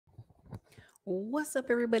What's up,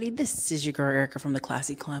 everybody? This is your girl Erica from the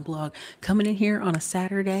Classy Climb blog, coming in here on a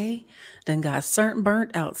Saturday. Then got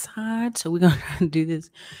burnt outside, so we're gonna try to do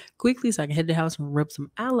this quickly so I can head to the house and rub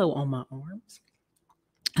some aloe on my arms.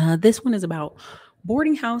 This one is about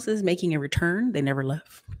boarding houses making a return they never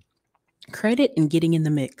left, credit and getting in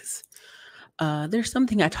the mix. There's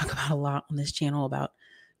something I talk about a lot on this channel about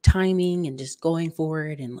timing and just going for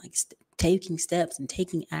it and like taking steps and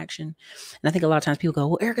taking action. And I think a lot of times people go,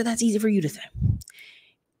 "Well, Erica, that's easy for you to say."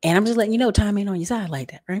 And I'm just letting you know, time ain't on your side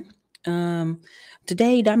like that, right? Um,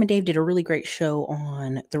 Today, Diamond Dave did a really great show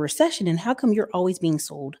on the recession and how come you're always being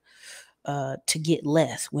sold to get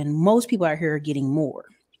less when most people out here are getting more.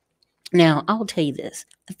 Now, I'll tell you this.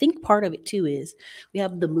 I think part of it too is we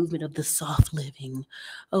have the movement of the soft living.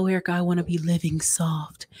 Oh, Erica, I want to be living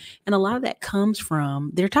soft. And a lot of that comes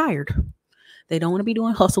from they're tired. They don't want to be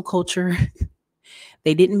doing hustle culture.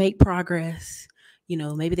 They didn't make progress.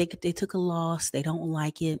 Maybe they took a loss. They don't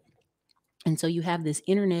like it. And so you have this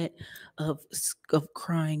internet of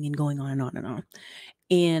crying and going on and on and on.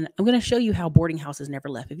 And I'm going to show you how boarding houses never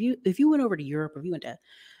left. If you went over to Europe, or if you went to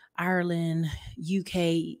Ireland,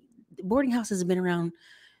 UK, boarding houses have been around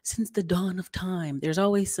since the dawn of time. There's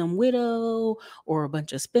always some widow or a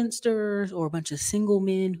bunch of spinsters or a bunch of single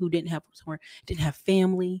men who didn't have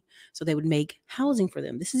family, so they would make housing for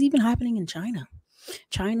them. This is even happening in China.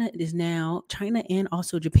 China and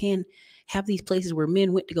also Japan have these places where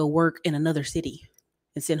men went to go work in another city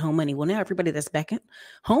and send home money. Well, now everybody that's back at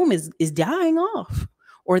home is dying off,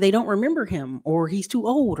 or they don't remember him, or he's too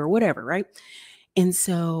old, or whatever, right? And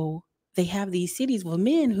so they have these cities with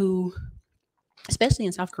men who, especially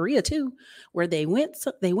in South Korea too, where they went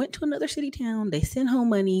to another city town, they send home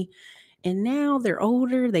money, and now they're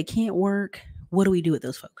older, they can't work. What do we do with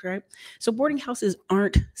those folks, right? So boarding houses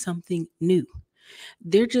aren't something new.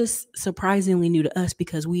 They're just surprisingly new to us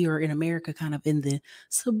because we are in America kind of in the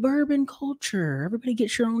suburban culture. Everybody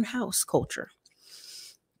gets your own house culture,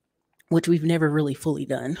 which we've never really fully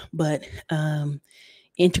done. But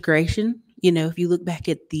integration, if you look back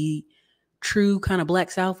at the true kind of Black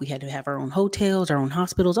South, we had to have our own hotels, our own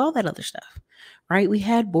hospitals, all that other stuff, right? We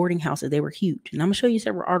had boarding houses. They were huge. And I'm going to show you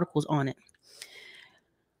several articles on it.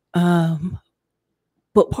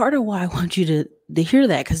 But part of why I want you to hear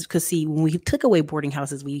that, because see, when we took away boarding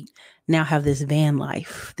houses, we now have this van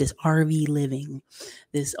life, this RV living,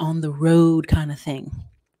 this on the road kind of thing.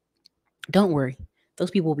 Don't worry,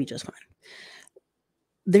 those people will be just fine.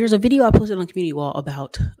 There's a video I posted on Community Wall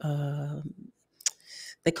about,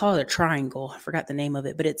 they call it a triangle. I forgot the name of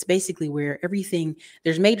it, but it's basically where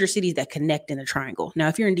there's major cities that connect in a triangle. Now,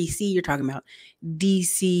 if you're in DC, you're talking about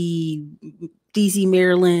DC,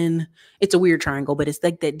 Maryland. It's a weird triangle, but it's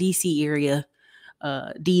like that DC area,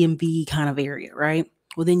 DMV kind of area, right?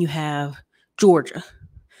 Well, then you have Georgia,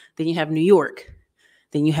 then you have New York,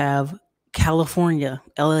 then you have California,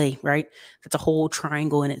 LA, right? That's a whole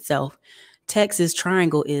triangle in itself. Texas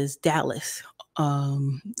triangle is Dallas.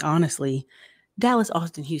 Honestly, Dallas,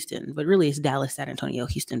 Austin, Houston, but really it's Dallas, San Antonio,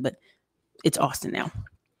 Houston, but it's Austin now.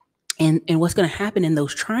 And what's going to happen in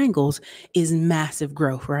those triangles is massive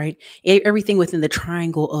growth, right? Everything within the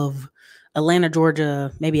triangle of Atlanta,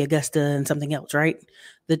 Georgia, maybe Augusta and something else, right?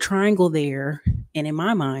 The triangle there, and in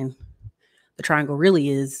my mind, the triangle really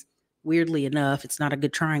is, weirdly enough, it's not a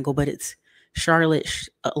good triangle, but it's Charlotte,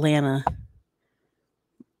 Atlanta,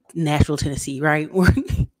 Nashville, Tennessee, right?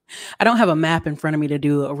 I don't have a map in front of me to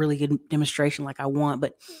do a really good demonstration like I want,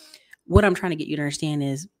 but what I'm trying to get you to understand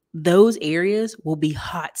is those areas will be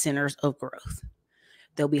hot centers of growth.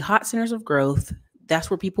 They'll be hot centers of growth. That's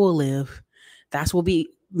where people will live. That's will be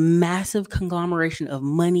massive conglomeration of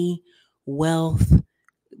money, wealth.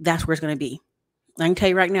 That's where it's going to be. I can tell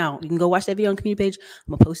you right now, you can go watch that video on the community page.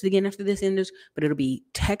 I'm going to post it again after this ends, but it'll be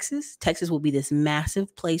Texas. Texas will be this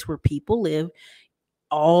massive place where people live,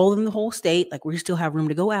 all in the whole state. Like, we still have room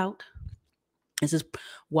to go out. This is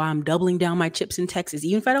why I'm doubling down my chips in Texas.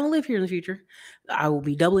 Even if I don't live here in the future, I will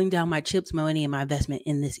be doubling down my chips, my money, and my investment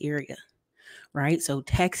in this area, right? So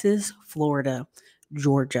Texas, Florida,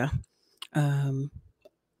 Georgia, DMV,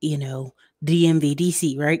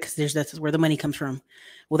 DC, right? Because that's where the money comes from.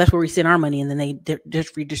 Well, that's where we send our money, and then they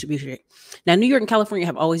just redistribute it. Now, New York and California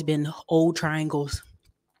have always been old triangles.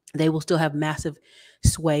 They will still have massive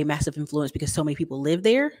sway, massive influence because so many people live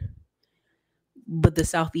there. But the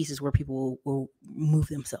Southeast is where people will move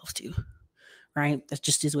themselves to, right? That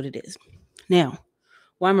just is what it is. Now,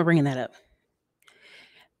 why am I bringing that up?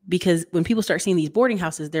 Because when people start seeing these boarding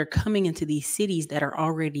houses, they're coming into these cities that are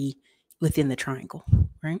already within the triangle,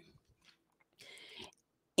 right?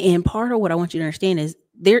 And part of what I want you to understand is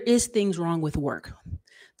there is things wrong with work.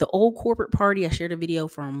 The old corporate party, I shared a video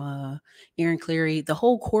from Aaron Cleary. The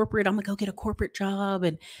whole corporate, I'm gonna go get a corporate job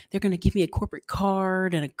and they're gonna give me a corporate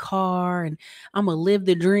card and a car and I'm gonna live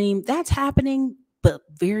the dream. That's happening, but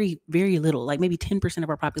very, very little, like maybe 10% of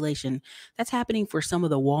our population. That's happening for some of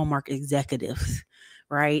the Walmart executives,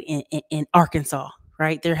 right? In Arkansas,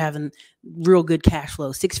 right? They're having real good cash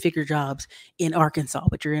flow, 6-figure jobs in Arkansas,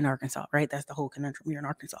 but you're in Arkansas, right? That's the whole conundrum. You're in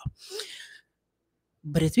Arkansas.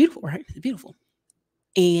 But it's beautiful, right? It's beautiful.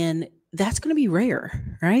 And that's going to be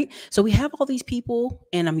rare, right? So we have all these people,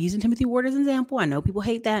 and I'm using Timothy Ward as an example. I know people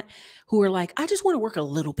hate that, who are like, I just want to work a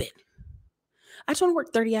little bit. I just want to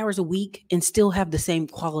work 30 hours a week and still have the same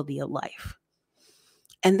quality of life.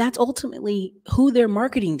 And that's ultimately who they're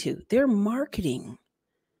marketing to. They're marketing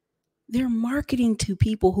to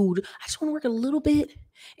people who I just want to work a little bit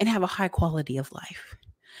and have a high quality of life.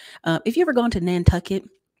 If you ever gone to Nantucket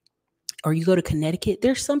or you go to Connecticut,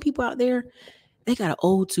 there's some people out there, they got an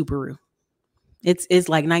old Subaru. It's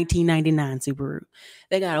like 1999 Subaru.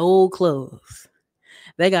 They got old clothes.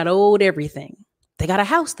 They got old everything. They got a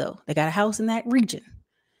house though. They got a house in that region.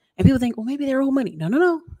 And people think, well, maybe they're old money.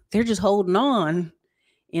 No. They're just holding on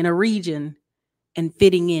in a region and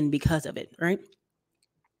fitting in because of it, right?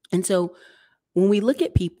 And so when we look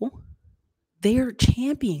at people, they're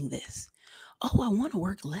championing this. Oh, I want to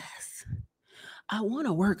work less. I want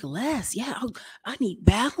to work less. Yeah, I need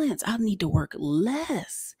balance. I need to work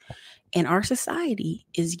less. And our society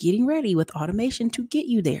is getting ready with automation to get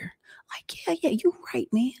you there. Like, yeah, you're right,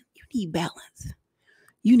 man. You need balance.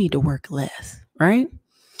 You need to work less, right?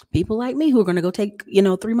 People like me who are going to go take,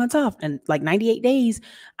 3 months off and like 98 days.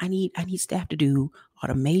 I need staff to do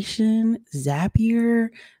automation, Zapier,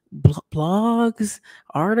 blogs,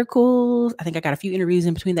 articles. I think I got a few interviews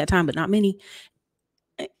in between that time, but not many.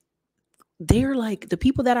 They're like the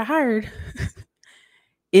people that I hired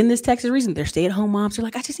in this Texas region. They're stay-at-home moms. They're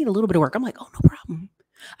like, I just need a little bit of work. I'm like, oh, no problem.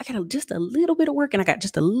 I got just a little bit of work and I got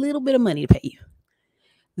just a little bit of money to pay you.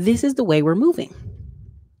 This is the way we're moving.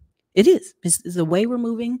 It is. It's the way we're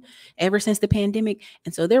moving ever since the pandemic.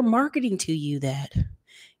 And so they're marketing to you that,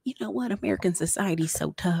 you know what, American society is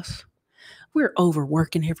so tough. We're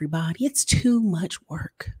overworking everybody. It's too much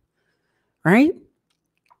work, right?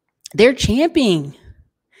 They're championing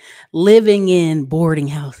living in boarding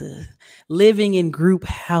houses, living in group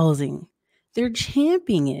housing. They're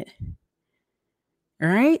championing it. All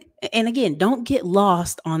right. And again, don't get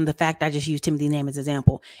lost on the fact I just used Timothy's name as an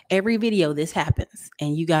example. Every video this happens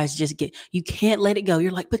and you guys you can't let it go.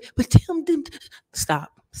 You're like, but Tim,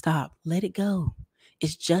 stop, let it go.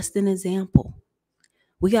 It's just an example.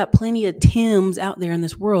 We got plenty of Tims out there in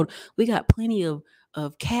this world. We got plenty of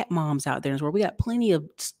cat moms out there in this world. We got plenty of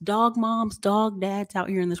dog moms, dog dads out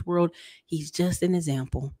here in this world. He's just an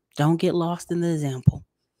example. Don't get lost in the example.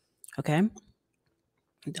 Okay?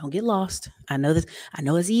 Don't get lost. I know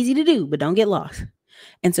it's easy to do, but don't get lost.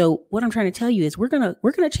 And so what I'm trying to tell you is we're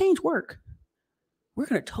gonna change work. We're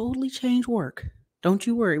gonna totally change work. Don't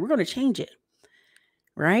you worry. We're gonna change it.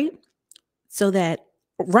 Right? So that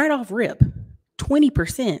right off rip,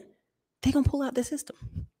 20%, they're gonna pull out the system.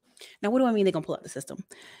 Now, what do I mean they're gonna pull out the system?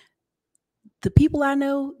 The people I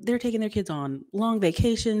know, they're taking their kids on long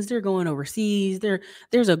vacations. They're going overseas.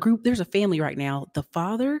 There's a family right now. The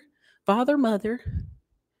father, mother,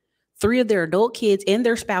 3 of their adult kids and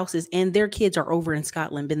their spouses and their kids are over in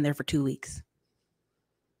Scotland, been there for 2 weeks.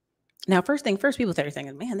 Now, first, people start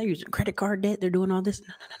thinking, man, they're using credit card debt. They're doing all this. No.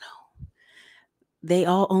 They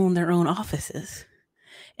all own their own offices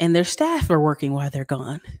and their staff are working while they're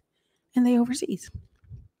gone and they overseas.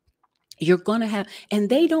 You're going to have, and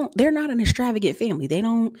they're not an extravagant family. They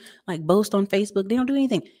don't like boast on Facebook. They don't do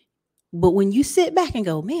anything. But when you sit back and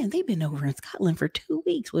go, man, they've been over in Scotland for 2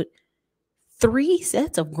 weeks with 3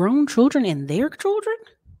 sets of grown children and their children,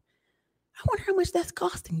 I wonder how much that's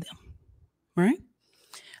costing them, right?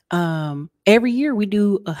 Every year we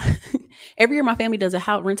do, every year my family does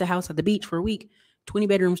rents a house at the beach for a week, 20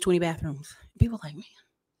 bedrooms, 20 bathrooms. People are like, man,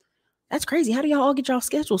 that's crazy. How do y'all all get y'all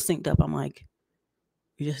schedules synced up? I'm like,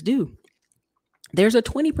 you just do. There's a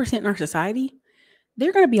 20% in our society.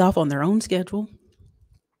 They're going to be off on their own schedule.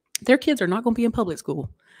 Their kids are not going to be in public school.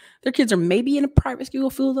 Their kids are maybe in a private school, a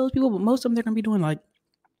few of those people, but most of them, they're going to be doing like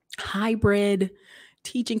hybrid,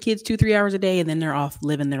 teaching kids 2-3 hours a day, and then they're off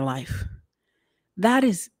living their life. That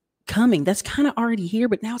is coming. That's kind of already here,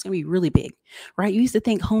 but now it's going to be really big, right? You used to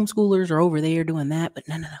think homeschoolers are over there doing that, but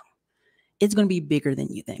no. It's going to be bigger than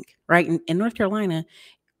you think, right? In North Carolina,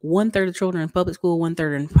 1/3 of children in public school,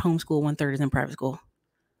 1/3 in homeschool, 1/3 is in private school.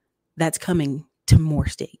 That's coming to more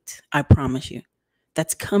states. I promise you.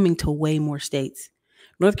 That's coming to way more states.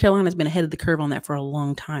 North Carolina has been ahead of the curve on that for a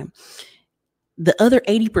long time. The other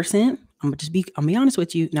 80%, I'm be honest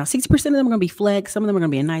with you. Now, 60% of them are going to be flex. Some of them are going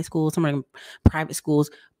to be in nice schools. Some are going to be private schools.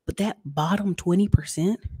 But that bottom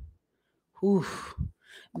 20%, whew,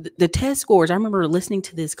 the test scores, I remember listening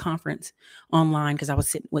to this conference online because I was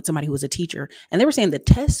sitting with somebody who was a teacher, and they were saying the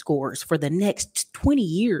test scores for the next 20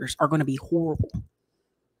 years are going to be horrible.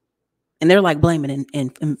 And they're like blaming in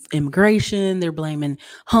immigration, they're blaming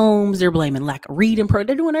homes, they're blaming lack of reading they're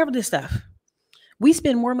doing all this stuff. We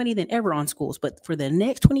spend more money than ever on schools, but for the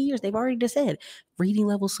next 20 years, they've already just said reading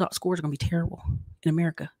level scores are going to be terrible in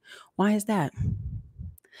America. Why is that?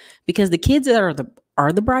 Because the kids that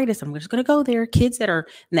are the brightest, I'm just going to go there, kids that are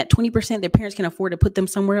in that 20% their parents can afford to put them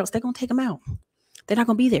somewhere else, they're going to take them out. They're not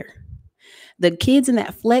going to be there. The kids in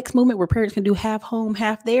that flex movement where parents can do half home,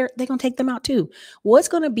 half there, they're going to take them out too. What's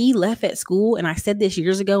going to be left at school, and I said this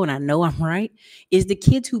years ago, and I know I'm right, is the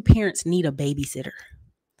kids who parents need a babysitter.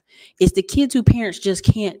 It's the kids who parents just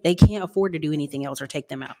can't afford to do anything else or take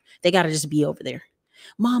them out. They got to just be over there.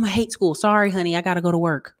 Mom, I hate school. Sorry, honey, I got to go to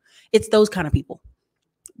work. It's those kind of people.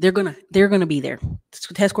 They're going to be there.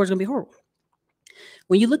 Test scores are going to be horrible.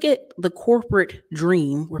 When you look at the corporate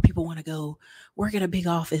dream where people want to go work at a big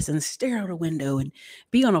office and stare out a window and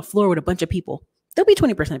be on a floor with a bunch of people, there'll be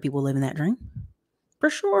 20% of people living that dream. For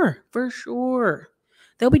sure.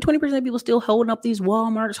 There'll be 20% of people still holding up these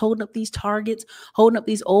Walmarts, holding up these Targets, holding up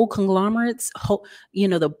these old conglomerates,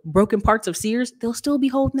 the broken parts of Sears. They'll still be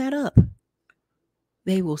holding that up.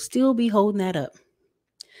 They will still be holding that up.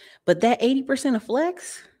 But that 80% of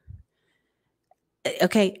flex,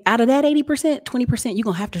 okay, out of that 80%, 20%, you're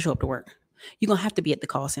going to have to show up to work. You're going to have to be at the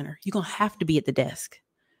call center. You're going to have to be at the desk,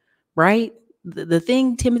 right? The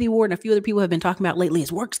thing Timothy Ward and a few other people have been talking about lately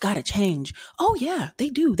is work's got to change. Oh, yeah, they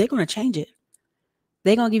do. They're going to change it.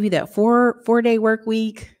 They're going to give you that four-day work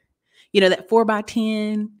week, that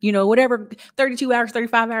 4x10, whatever, 32 hours,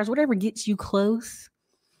 35 hours, whatever gets you close.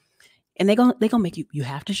 And they're going to make you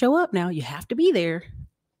have to show up now. You have to be there.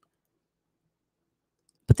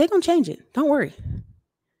 But they're going to change it. Don't worry.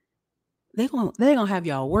 They're gonna have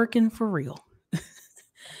y'all working for real.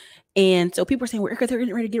 And so people are saying, well, Ericka, they're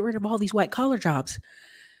ready to get rid of all these white collar jobs.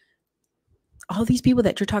 All these people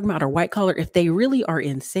that you're talking about are white collar. If they really are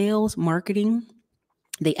in sales, marketing,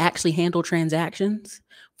 they actually handle transactions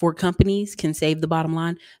for companies, can save the bottom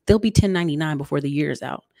line, they'll be 1099 before the year is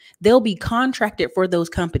out. They'll be contracted for those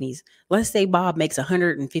companies. Let's say Bob makes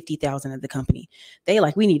 $150,000 at the company. They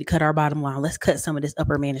we need to cut our bottom line. Let's cut some of this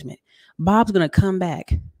upper management. Bob's going to come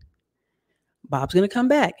back.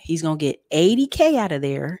 He's going to get $80K out of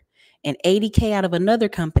there and $80K out of another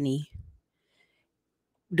company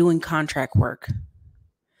doing contract work,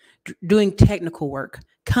 doing technical work,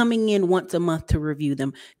 coming in once a month to review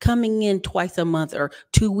them, coming in twice a month or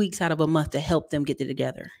 2 weeks out of a month to help them get it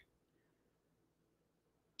together.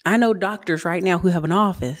 I know doctors right now who have an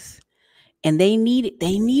office and they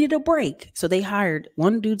needed a break. So they hired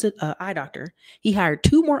one dude's an eye doctor. He hired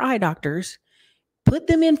 2 more eye doctors, put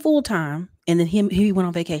them in full time, and then he went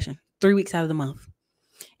on vacation 3 weeks out of the month.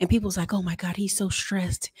 And people's like, oh my God, he's so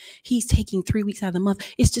stressed. He's taking 3 weeks out of the month.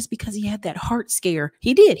 It's just because he had that heart scare.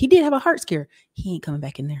 He did have a heart scare. He ain't coming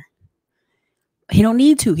back in there. He don't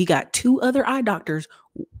need to. He got 2 other eye doctors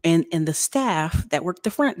and the staff that work the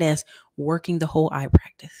front desk working the whole eye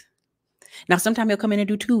practice. Now, sometimes he'll come in and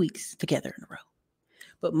do 2 weeks together in a row.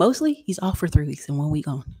 But mostly he's off for 3 weeks and 1 week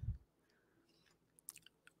on.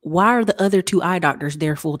 Why are the other 2 eye doctors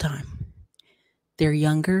there full time? They're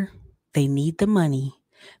younger. They need the money.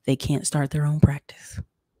 They can't start their own practice.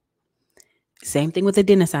 Same thing with the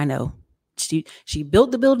dentist I know. She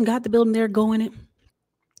built the building, got the building there, going it.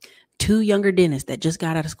 2 younger dentists that just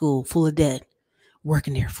got out of school, full of debt,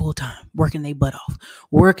 working there full time, working their butt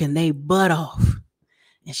off.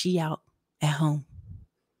 And she out at home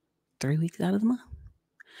 3 weeks out of the month.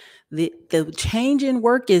 The change in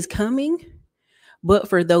work is coming, but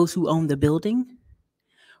for those who own the building,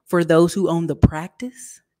 for those who own the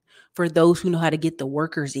practice, for those who know how to get the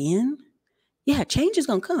workers in, yeah, change is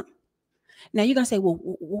going to come. Now you're going to say, well,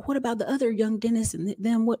 what about the other young dentists and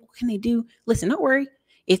them? What can they do? Listen, don't worry.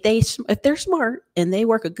 If they're smart and they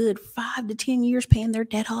work a good 5 to 10 years paying their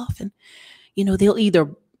debt off, and they'll either,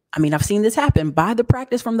 I've seen this happen, buy the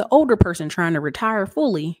practice from the older person trying to retire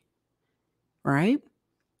fully, right?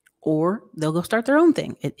 Or they'll go start their own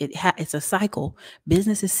thing. It's a cycle.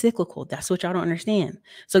 Business is cyclical. That's what y'all don't understand.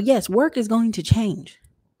 So yes, work is going to change.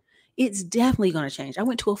 It's definitely going to change. I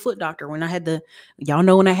went to a foot doctor when I had the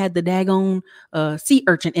daggone sea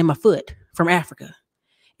urchin in my foot from Africa.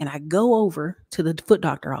 And I go over to the foot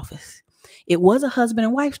doctor office. It was a husband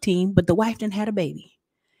and wife team, but the wife didn't have a baby.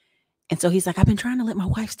 And so he's like, I've been trying to let my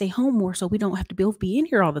wife stay home more so we don't have to both be in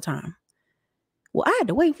here all the time. Well, I had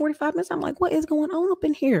to wait 45 minutes. I'm like, what is going on up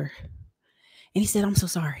in here? And he said, I'm so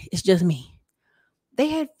sorry. It's just me. They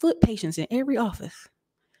had foot patients in every office.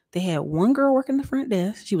 They had one girl working the front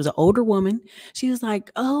desk. She was an older woman. She was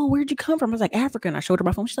like, oh, where'd you come from? I was like, Africa. And I showed her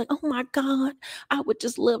my phone. She's like, oh my God, I would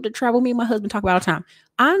just love to travel. Me and my husband talk about all the time.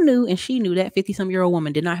 I knew and she knew that 50-some-year-old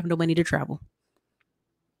woman did not have no money to travel.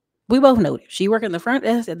 We both know it. She working the front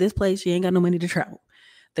desk at this place. She ain't got no money to travel.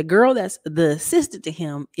 The girl that's the assistant to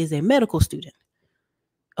him is a medical student,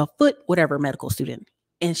 a foot, whatever medical student.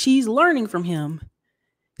 And she's learning from him.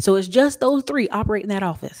 So it's just those three operating that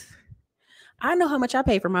office. I know how much I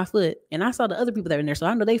paid for my foot, and I saw the other people that were in there. So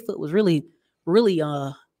I know their foot was really, really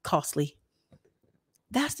costly.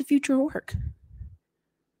 That's the future of work.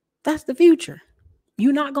 That's the future.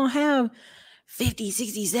 You're not going to have 50,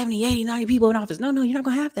 60, 70, 80, 90 people in office. No, you're not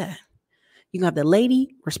going to have that. You're going to have the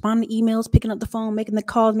lady responding to emails, picking up the phone, making the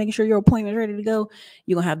calls, making sure your appointment's ready to go.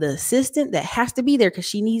 You're going to have the assistant that has to be there because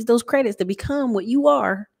she needs those credits to become what you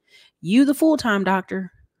are. You, the full-time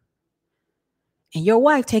doctor, and your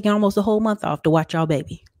wife taking almost a whole month off to watch y'all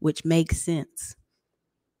baby, which makes sense.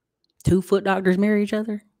 2 foot doctors marry each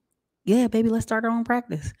other. Yeah, baby, let's start our own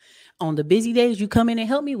practice. On the busy days, you come in and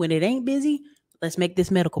help me. When it ain't busy, let's make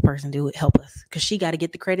this medical person do it, help us, because she got to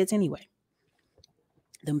get the credits anyway.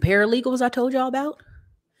 Them paralegals I told y'all about.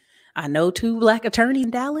 I know 2 black attorneys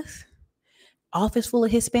in Dallas. Office full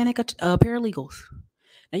of Hispanic paralegals.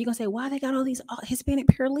 Now you're going to say, why they got all these Hispanic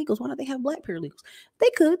paralegals? Why don't they have black paralegals? They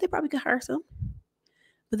probably could hire some.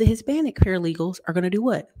 But the Hispanic paralegals are going to do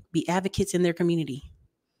what? Be advocates in their community.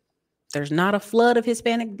 There's not a flood of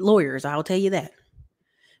Hispanic lawyers, I'll tell you that.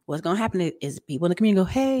 What's going to happen is people in the community go,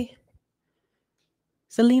 hey,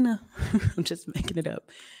 Selena, I'm just making it up.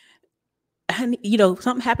 And,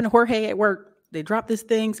 something happened to Jorge at work. They dropped this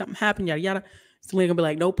thing, something happened, yada, yada. Selena going to be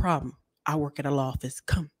like, no problem. I work at a law office.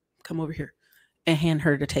 Come over here, and hand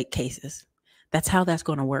her to take cases. That's how that's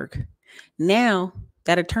going to work. Now,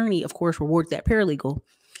 that attorney, of course, rewards that paralegal.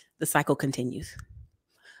 The cycle continues.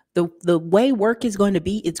 The way work is going to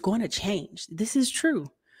be, it's going to change. This is true.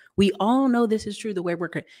 We all know this is true. The way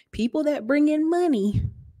work, people that bring in money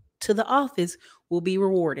to the office will be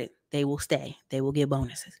rewarded. They will stay. They will get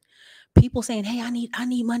bonuses. People saying, hey, I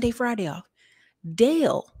need Monday, Friday off.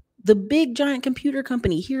 Dell, the big giant computer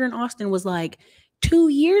company here in Austin, was like 2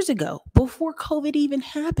 years ago, before COVID even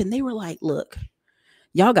happened. They were like, look,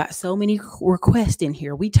 y'all got so many requests in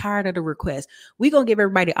here. We tired of the requests. We going to give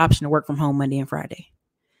everybody the option to work from home Monday and Friday.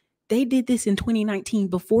 They did this in 2019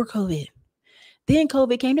 before COVID. Then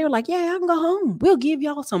COVID came. They were like, yeah, I can go home. We'll give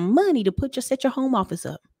y'all some money to set your home office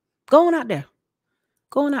up. Going out there.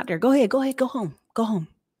 Go ahead. Go home.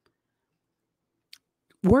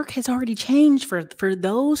 Work has already changed for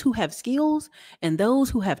those who have skills and those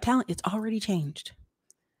who have talent. It's already changed.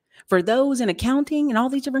 For those in accounting and all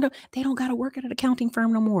these different, they don't got to work at an accounting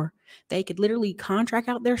firm no more. They could literally contract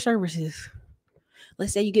out their services.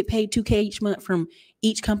 Let's say you get paid $2,000 each month from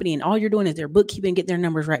each company, and all you're doing is their bookkeeping, get their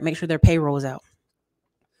numbers right, make sure their payroll is out.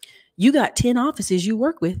 You got 10 offices you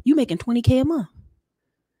work with, you making $20,000 a month.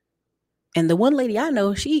 And the one lady I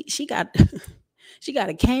know, she got she got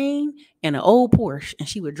a cane and an old Porsche, and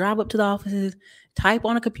she would drive up to the offices, type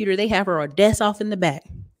on a computer. They have her a desk off in the back.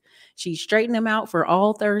 She straightened them out for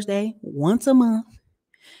all Thursday, once a month,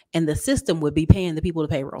 and the system would be paying the people the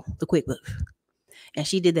payroll, the QuickBooks. And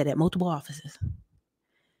she did that at multiple offices.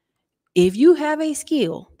 If you have a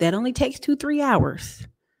skill that only takes 2-3 hours,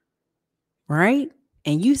 right?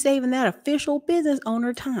 And you saving that official business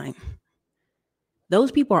owner time,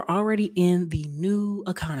 those people are already in the new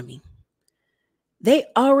economy. They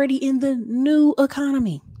already in the new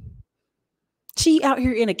economy. She out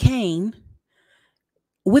here in a cane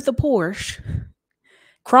with a Porsche,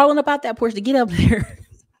 crawling up out that Porsche to get up there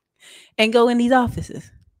and go in these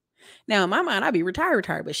offices. Now, in my mind, I'd be retired,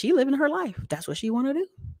 but she living her life. That's what she want to do.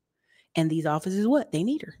 And these offices, what? They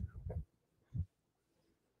need her.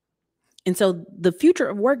 And so the future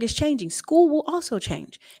of work is changing. School will also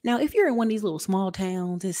change. Now, if you're in one of these little small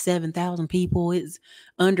towns, it's 7,000 people, it's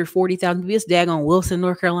under 40,000 people, it's daggone Wilson,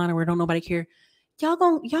 North Carolina, where don't nobody care. Y'all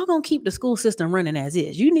gonna keep the school system running as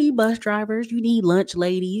is. You need bus drivers, you need lunch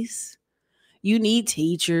ladies, you need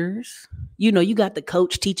teachers. You got the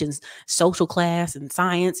coach teaching social class and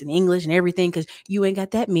science and English and everything, because you ain't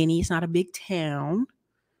got that many. It's not a big town,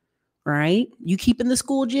 right? You keeping the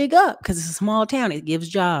school jig up because it's a small town. It gives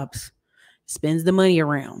jobs. Spends the money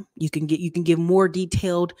around. You can give more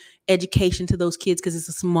detailed education to those kids because it's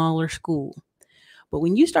a smaller school. But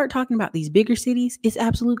when you start talking about these bigger cities, it's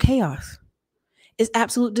absolute chaos. It's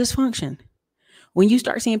absolute dysfunction. When you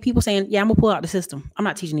start seeing people saying, yeah, I'm gonna pull out the system. I'm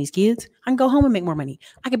not teaching these kids. I can go home and make more money.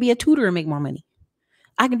 I could be a tutor and make more money.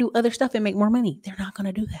 I can do other stuff and make more money. They're not going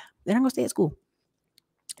to do that. They're not going to stay at school.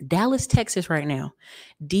 Dallas, Texas right now,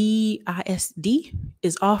 DISD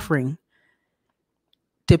is offering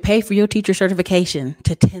to pay for your teacher certification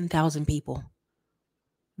to 10,000 people.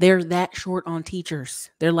 They're that short on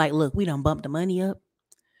teachers. They're like, look, we done bumped the money up.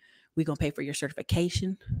 We're going to pay for your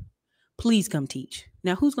certification. Please come teach.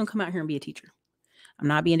 Now, who's going to come out here and be a teacher? I'm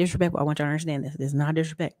not being disrespectful. I want y'all to understand this. This is not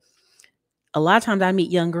disrespect. A lot of times I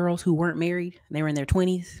meet young girls who weren't married. They were in their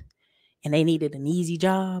 20s and they needed an easy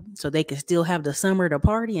job so they could still have the summer to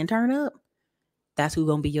party and turn up. That's who's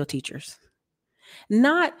going to be your teachers.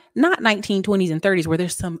 Not 1920s and 30s where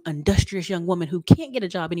there's some industrious young woman who can't get a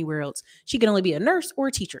job anywhere else. She can only be a nurse or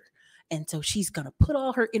a teacher. And so she's going to put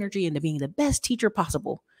all her energy into being the best teacher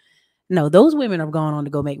possible. No, those women have gone on to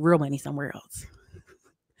go make real money somewhere else.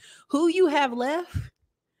 Who you have left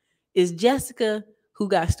is Jessica, who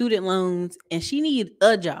got student loans, and she need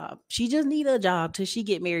a job. She just need a job till she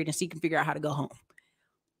get married and she can figure out how to go home.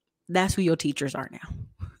 That's who your teachers are now.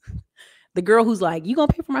 The girl who's like, you gonna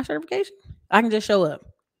pay for my certification? I can just show up.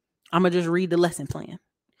 I'm gonna just read the lesson plan.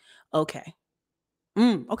 Okay.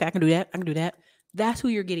 Okay, I can do that. I can do that. That's who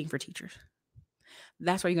you're getting for teachers.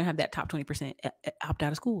 That's why you're gonna have that top 20% opt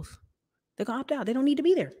out of schools. They're gonna opt out. They don't need to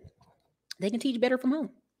be there. They can teach better from home.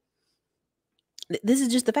 This is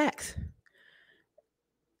just the facts.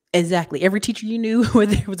 Exactly. Every teacher you knew where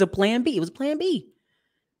there was a plan B, it was plan B.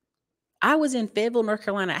 I was in Fayetteville, North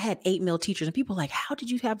Carolina. I had 8 male teachers, and people were like, how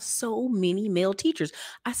did you have so many male teachers?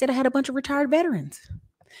 I said I had a bunch of retired veterans.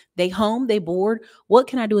 They home, they bored. What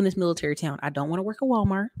can I do in this military town? I don't want to work at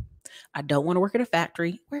Walmart. I don't want to work at a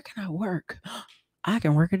factory. Where can I work? I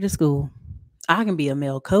can work at a school. I can be a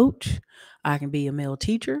male coach. I can be a male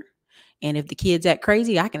teacher. And if the kids act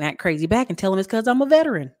crazy, I can act crazy back and tell them it's because I'm a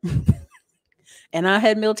veteran. And I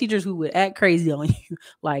had male teachers who would act crazy on you.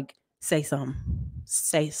 Like, say something.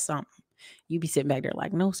 Say something. You be sitting back there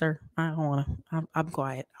like, no, sir, I don't want to. I'm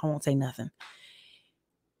quiet. I won't say nothing.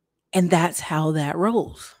 And that's how that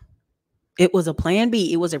rolls. It was a plan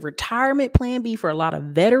B. It was a retirement plan B for a lot of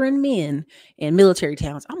veteran men in military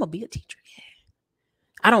towns. I'm going to be a teacher. Yeah.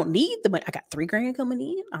 I don't need the money. I got $3,000 coming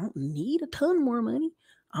in. I don't need a ton more money.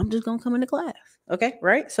 I'm just going to come into class. Okay.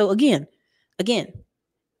 Right. So again,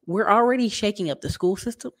 we're already shaking up the school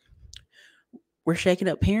system. We're shaking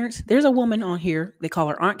up parents. There's a woman on here. They call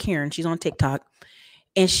her Aunt Karen. She's on TikTok.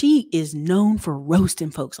 And she is known for roasting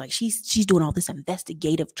folks. Like she's doing all this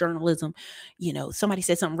investigative journalism. You know, somebody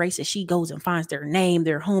said something racist. She goes and finds their name,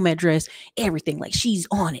 their home address, everything. Like she's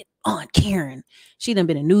on it. Aunt Karen. She done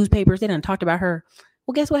been in newspapers. They done talked about her.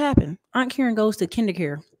 Well, guess what happened? Aunt Karen goes to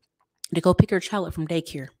kindergarten to go pick her child up from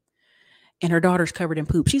daycare. And her daughter's covered in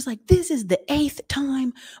poop. She's like, this is the 8th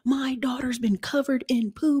time my daughter's been covered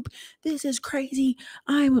in poop. This is crazy.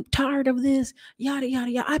 I'm tired of this. Yada, yada,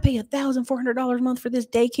 yada. I pay $1,400 a month for this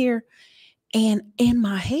daycare. And in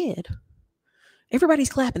my head, everybody's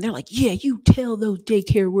clapping. They're like, yeah, you tell those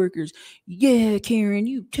daycare workers. Yeah, Karen,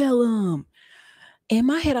 you tell them. In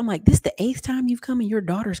my head, I'm like, this is the 8th time you've come and your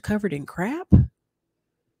daughter's covered in crap?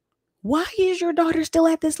 Why is your daughter still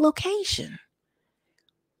at this location?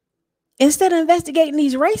 Instead of investigating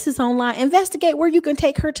these racists online, investigate where you can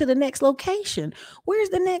take her to the next location. Where's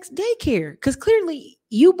the next daycare? Because clearly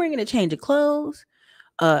you bringing a change of clothes,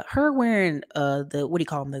 her wearing the what do you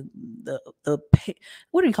call them?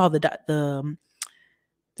 What do you call the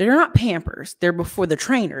they're not Pampers. They're before the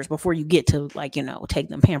trainers before you get to take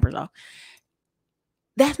them Pampers off.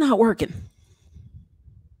 That's not working.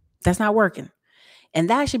 That's not working.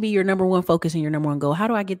 And that should be your number one focus and your number one goal. How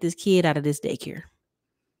do I get this kid out of this daycare?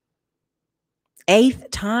 8th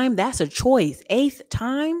time, that's a choice. 8th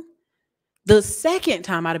time. The 2nd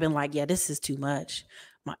time I'd have been like, yeah, this is too much.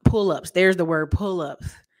 My pull-ups. There's the word pull-ups.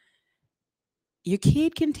 Your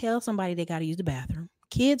kid can tell somebody they got to use the bathroom.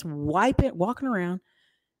 Kids walking around,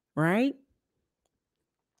 right?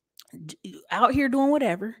 Out here doing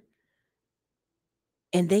whatever.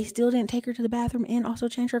 And they still didn't take her to the bathroom and also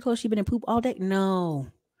change her clothes. She's been in poop all day. No,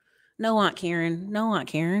 Aunt Karen. No, Aunt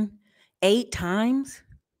Karen. 8 times.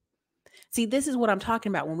 See, this is what I'm talking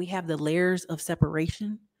about when we have the layers of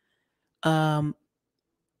separation. The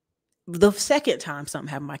 2nd time something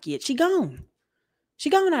happened to my kid, she gone. She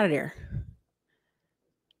gone out of there.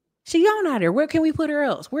 She gone out of there. Where can we put her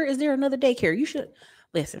else? Where is there another daycare? You should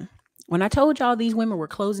listen. When I told y'all these women were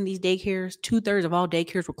closing these daycares, 2/3 of all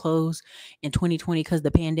daycares were closed in 2020 because of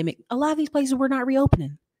the pandemic. A lot of these places were not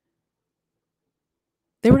reopening.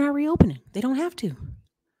 They were not reopening. They don't have to.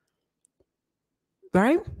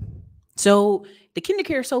 Right? So the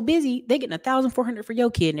kindergarten is so busy, they getting $1,400 for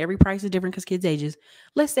your kid, and every price is different because kids' ages.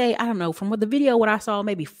 Let's say, I don't know, from what I saw,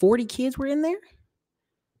 maybe 40 kids were in there.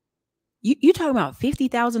 You talking about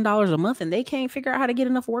 $50,000 a month and they can't figure out how to get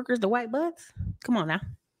enough workers to wipe butts? Come on now.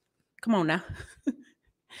 Come on now.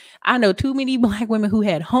 I know too many Black women who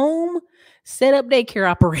had home set up daycare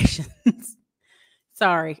operations.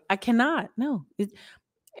 Sorry, I cannot. No.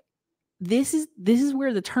 This is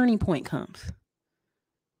where the turning point comes.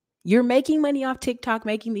 You're making money off TikTok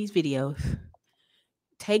making these videos.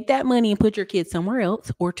 Take that money and put your kids somewhere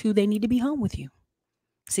else, or two, they need to be home with you.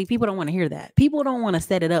 See, people don't want to hear that. People don't want to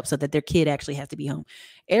set it up so that their kid actually has to be home.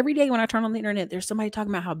 Every day when I turn on the internet, there's somebody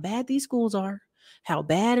talking about how bad these schools are, how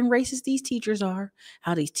bad and racist these teachers are,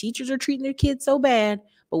 how these teachers are treating their kids so bad.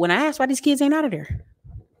 But when I asked why these kids ain't out of there,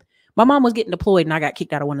 my mom was getting deployed and I got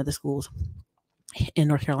kicked out of one of the schools in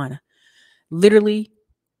North Carolina, literally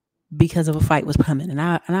because of a fight was coming. And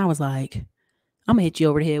I was like, I'm gonna hit you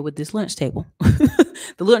over the head with this lunch table,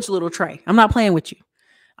 the lunch little tray. I'm not playing with you.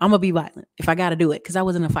 I'm gonna be violent if I gotta do it, because I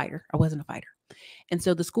wasn't a fighter. And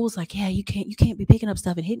so the school's like, yeah, you can't be picking up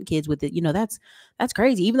stuff and hitting kids with it. That's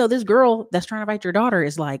crazy. Even though this girl that's trying to fight your daughter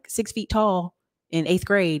is like 6 feet tall in 8th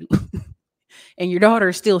grade, and your daughter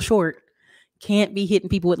is still short, can't be hitting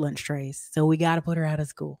people with lunch trays. So we got to put her out of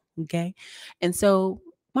school. Okay. And so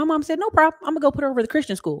my mom said, no problem. I'm gonna go put her over to the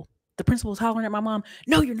Christian school. The principal was hollering at my mom,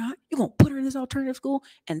 no, you're not. You're gonna put her in this alternative school.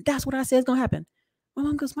 And that's what I said is gonna happen. My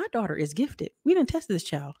mom goes, my daughter is gifted. We didn't test this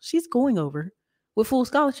child. She's going over with full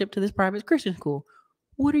scholarship to this private Christian school.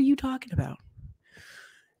 What are you talking about?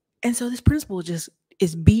 And so this principal just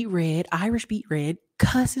is beat red, Irish beat red,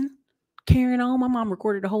 cussing, carrying on. My mom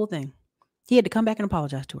recorded the whole thing. He had to come back and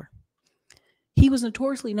apologize to her. He was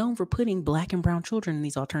notoriously known for putting Black and brown children in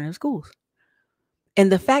these alternative schools. And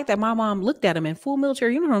the fact that my mom looked at him in full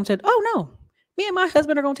military uniform and said, oh no, me and my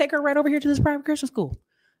husband are going to take her right over here to this private Christian school.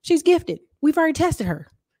 She's gifted. We've already tested her.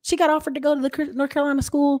 She got offered to go to the North Carolina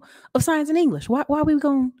School of Science and English. Why are we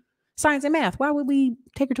going science and math? Why would we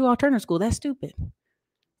take her to alternative school? That's stupid.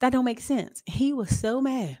 That don't make sense. He was so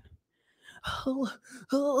mad.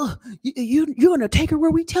 You're going to take her where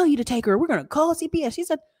we tell you to take her. We're going to call CPS. She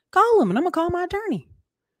said, call him and I'm going to call my attorney.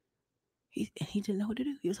 He didn't know what to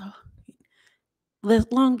do. He was all...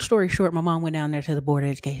 Long story short, my mom went down there to the Board of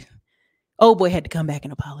Education. Old boy had to come back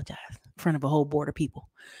and apologize in front of a whole board of people.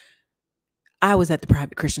 I was at the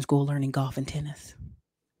private Christian school learning golf and tennis.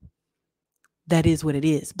 That is what it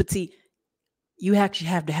is. But see, you actually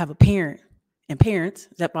have to have a parent, and parents,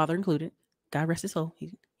 that father included, God rest his soul,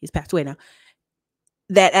 he's passed away now,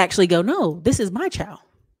 that actually go, no, this is my child.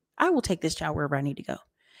 I will take this child wherever I need to go.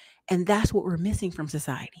 And that's what we're missing from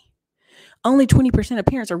society. Only 20% of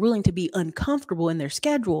parents are willing to be uncomfortable in their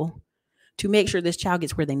schedule to make sure this child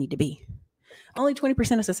gets where they need to be. Only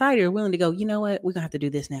 20% of society are willing to go, you know what? We're going to have to do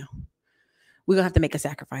this now. We're going to have to make a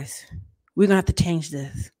sacrifice. We're going to have to change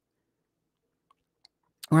this.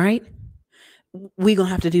 Right? We're going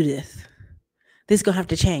to have to do this. This is going to have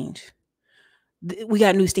to change. We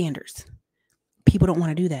got new standards. People don't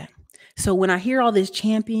want to do that. So when I hear all this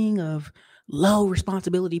championing of low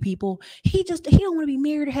responsibility people, he don't want to be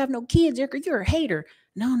married or have no kids, Ericka. You're a hater.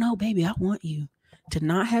 No, baby. I want you to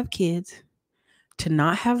not have kids, to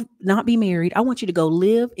not be married. I want you to go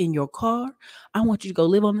live in your car. I want you to go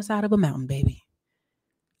live on the side of a mountain, baby.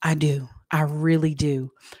 I do. I really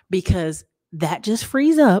do. Because that just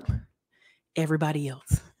frees up everybody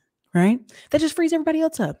else, right? That just frees everybody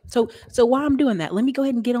else up. So while I'm doing that, let me go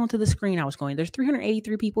ahead and get onto the screen I was going. There's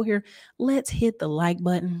 383 people here. Let's hit the like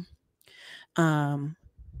button. And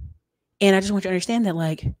I just want you to understand that,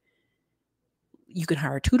 like, you can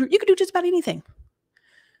hire a tutor. You can do just about anything.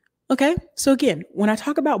 Okay. So again, when I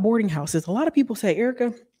talk about boarding houses, a lot of people say,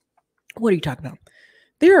 Ericka, what are you talking about?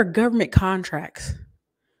 There are government contracts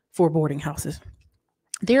for boarding houses.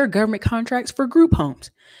 There are government contracts for group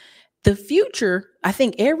homes. The future, I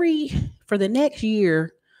think for the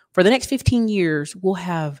next 15 years, we'll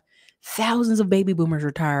have thousands of baby boomers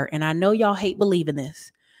retire. And I know y'all hate believing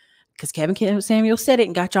this, because Kevin Samuel said it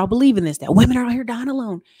and got y'all believing this, that women are out here dying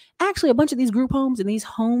alone. Actually, a bunch of these group homes and these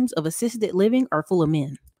homes of assisted living are full of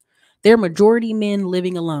men. They're majority men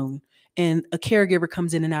living alone, and a caregiver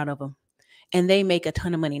comes in and out of them, and they make a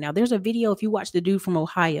ton of money. Now, there's a video, if you watch the dude from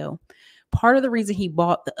Ohio, part of the reason he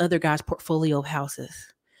bought the other guy's portfolio of houses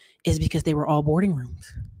is because they were all boarding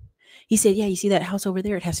rooms. He said, yeah, you see that house over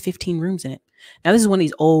there? It has 15 rooms in it. Now, this is one of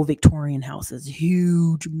these old Victorian houses,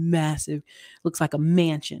 huge, massive, looks like a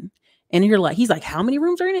mansion. And he's like, how many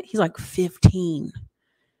rooms are in it? He's like, 15.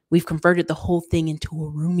 We've converted the whole thing into a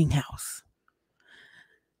rooming house.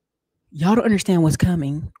 Y'all don't understand what's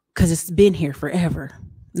coming because it's been here forever.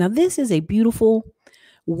 Now, this is a beautiful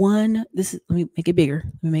one. This is, let me make it bigger.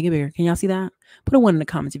 Let me make it bigger. Can y'all see that? Put a one in the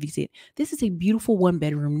comments if you see it. This is a beautiful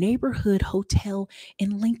 1-bedroom neighborhood hotel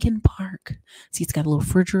in Lincoln Park. See, it's got a little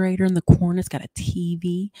refrigerator in the corner. It's got a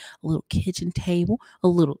TV, a little kitchen table, a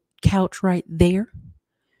little couch right there.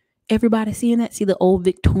 Everybody seeing that? See the old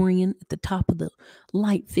Victorian at the top of the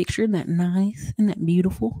light fixture? Isn't that nice? Isn't that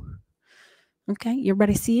beautiful? Okay,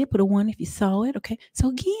 everybody see it? Put a one if you saw it. Okay, so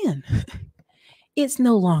again, it's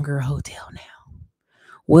no longer a hotel now.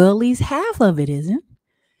 Well, at least half of it isn't.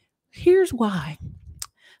 Here's why.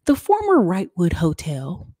 The former Wrightwood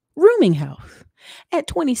Hotel rooming house at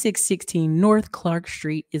 2616 North Clark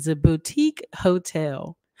Street is a boutique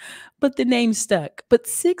hotel, but the name stuck. But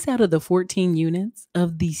 6 out of the 14 units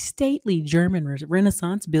of the stately German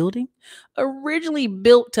Renaissance building, originally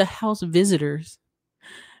built to house visitors,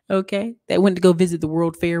 okay, that went to go visit the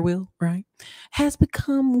World Fair wheel, right, has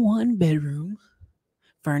become 1-bedroom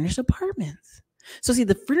furnished apartments. So see,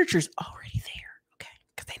 the furniture's already there, okay,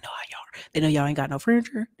 because they know how y'all are. They know y'all ain't got no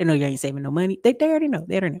furniture. They know y'all ain't saving no money. They already know.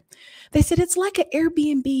 They already know. They said it's like an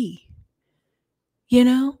Airbnb, you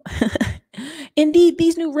know. Indeed,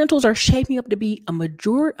 these new rentals are shaping up to be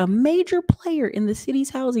a major player in the city's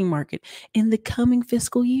housing market in the coming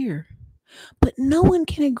fiscal year. But no one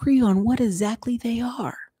can agree on what exactly they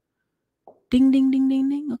are. Ding, ding, ding, ding,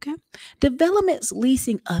 ding. Okay. Developments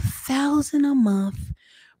leasing 1,000 a month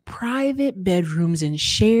private bedrooms and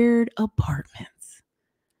shared apartments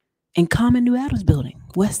in Common New Adams Building,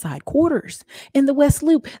 West Side Quarters, in the West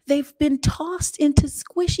Loop. They've been tossed into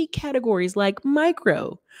squishy categories like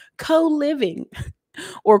micro, co-living,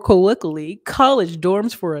 or colloquially, college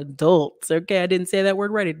dorms for adults. Okay, I didn't say that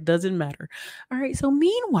word right. It doesn't matter. All right, so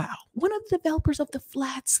meanwhile, one of the developers of the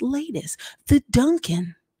Flats' latest, the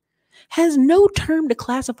Duncan, has no term to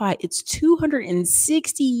classify its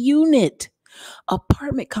 260 unit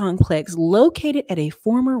apartment complex located at a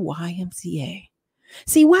former YMCA.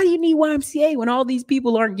 See, why do you need YMCA when all these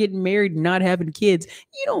people aren't getting married and not having kids?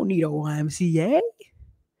 You don't need a YMCA.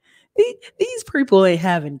 These people ain't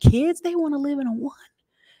having kids. They want to live in a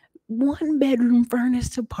one bedroom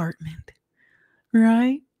furnished apartment,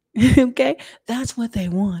 right? Okay, that's what they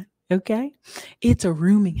want. Okay, it's a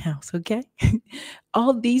rooming house. Okay,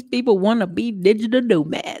 all these people want to be digital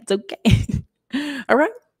nomads. Okay, all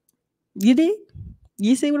right, you did.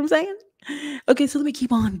 You see what I'm saying? Okay, so let me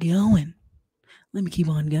keep on going. Let me keep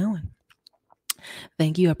on going.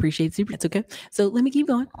 Thank you. I appreciate super. That's okay. So let me keep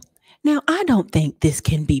going. Now, I don't think this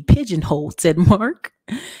can be pigeonholed, said Mark,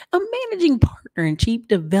 a managing partner and chief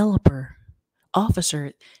developer officer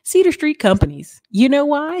at Cedar Street Companies. You know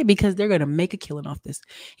why? Because they're going to make a killing off this.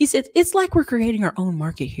 He said, it's like we're creating our own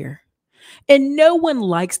market here. And no one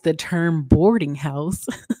likes the term boarding house,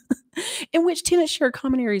 in which tenants share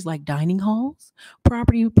common areas like dining halls.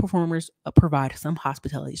 Property performers provide some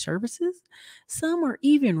hospitality services. Some are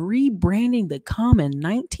even rebranding the common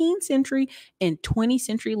 19th century and 20th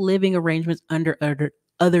century living arrangements under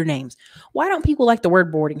other names. Why don't people like the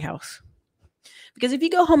word boarding house? Because if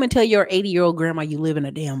you go home and tell your 80-year-old grandma you live in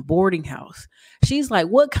a damn boarding house, she's like,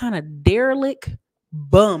 what kind of derelict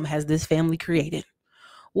bum has this family created?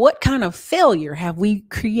 What kind of failure have we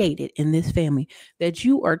created in this family that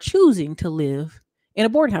you are choosing to live in a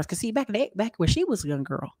boarding house? Because see, back when she was a young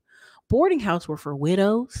girl, boarding houses were for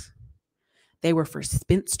widows. They were for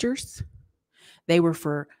spinsters. They were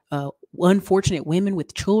for unfortunate women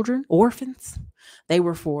with children, orphans. They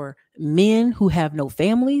were for men who have no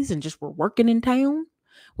families and just were working in town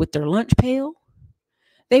with their lunch pail.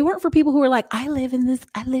 They weren't for people who were like, I live in this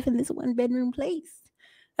 1-bedroom place.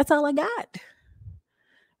 That's all I got.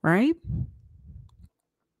 Right? You know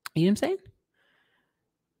what I'm saying?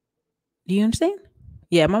 Do you understand?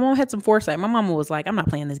 Yeah, my mom had some foresight. My mama was like, I'm not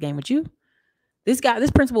playing this game with you. This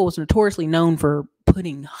principal was notoriously known for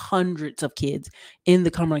putting hundreds of kids in the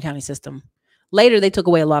Cumberland County system. Later, they took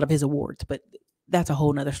away a lot of his awards, but that's a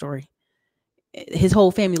whole nother story. His whole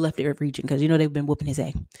family left the region because, they've been whooping his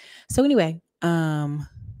egg. So anyway,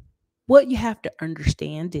 what you have to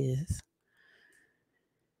understand is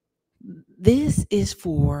this is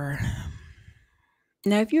for...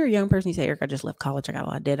 Now, if you're a young person, you say, Eric, I just left college. I got a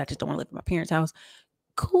lot of debt. I just don't want to live in my parents' house.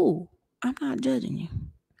 Cool. I'm not judging you.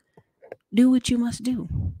 Do what you must do,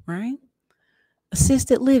 right?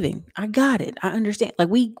 Assisted living. I got it. I understand. Like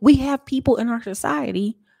we have people in our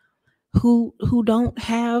society who don't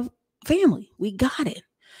have family. We got it.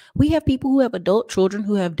 We have people who have adult children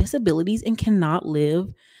who have disabilities and cannot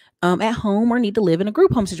live at home or need to live in a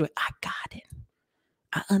group home situation. I got it.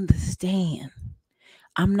 I understand.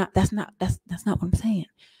 That's not what I'm saying.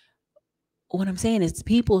 What I'm saying is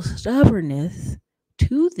people's stubbornness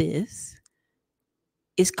to this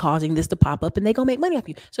is causing this to pop up, and they gonna make money off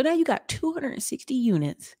you. So now you got 260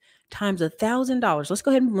 units times $1,000. Let's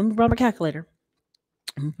go ahead and let me run my calculator.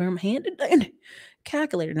 I'm handed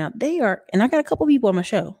calculator. Now they are, and I got a couple people on my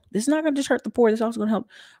show. This is not gonna just hurt the poor. This is also gonna help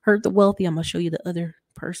hurt the wealthy. I'm gonna show you the other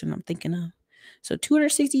person I'm thinking of. So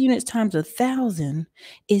 260 units times 1,000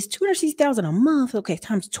 is 260,000 a month. Okay,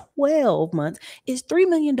 times 12 months is $3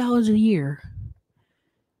 million a year.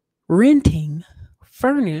 Renting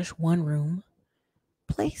furnished one room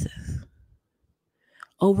places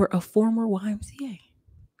over a former YMCA.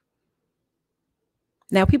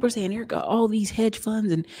 Now people are saying, Ericka, all these hedge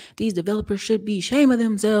funds and these developers should be ashamed of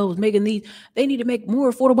themselves making these. They need to make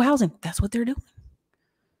more affordable housing. That's what they're doing.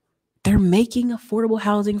 They're making affordable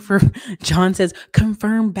housing for, John says,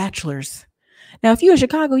 confirmed bachelors. Now, if you're in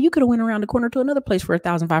Chicago, you could have went around the corner to another place for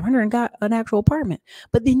 $1,500 and got an actual apartment.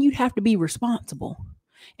 But then you'd have to be responsible.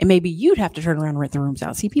 And maybe you'd have to turn around and rent the rooms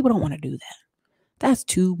out. See, people don't want to do that. That's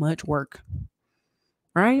too much work.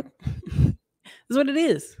 Right? That's what it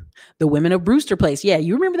is. The Women of Brewster Place. Yeah,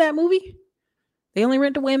 you remember that movie? They only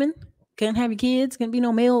rent to women. Can't have your kids. Can't be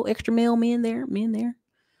no male, extra male men there.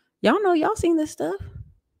 Y'all know, y'all seen this stuff.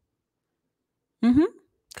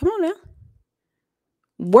 Come on now.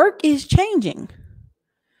 Work is changing.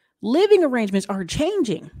 Living arrangements are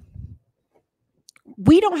changing.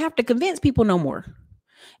 We don't have to convince people no more.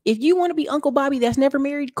 If you want to be Uncle Bobby that's never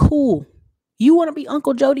married, cool. You want to be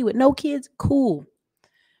Uncle Jody with no kids, cool.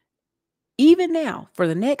 Even now, for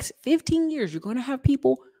the next 15 years, you're going to have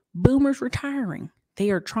people, boomers retiring. They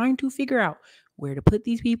are trying to figure out where to put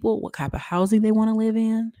these people, what type of housing they want to live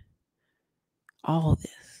in. All this.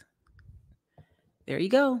 There you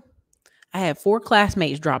go. I had 4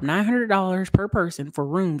 classmates drop $900 per person for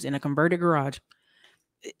rooms in a converted garage.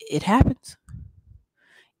 It happens.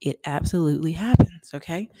 It absolutely happens.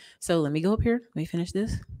 Okay. So let me go up here. Let me finish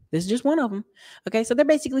this. This is just one of them. Okay. So they're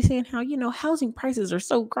basically saying how, housing prices are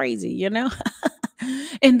so crazy, and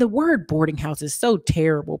the word boarding house is so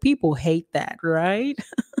terrible. People hate that, right?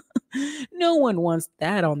 No one wants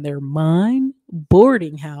that on their mind.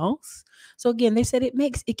 Boarding house. So again, they said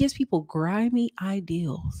it gives people grimy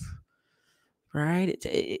ideals. Right?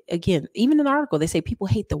 Again, even in the article, they say people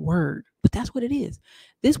hate the word, but that's what it is.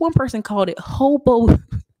 This one person called it hobohemian.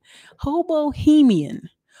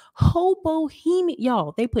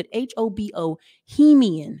 Y'all, they put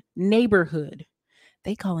HOBO-hemian neighborhood.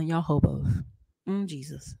 They calling y'all hobos.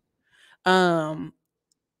 Jesus.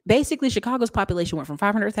 Basically, Chicago's population went from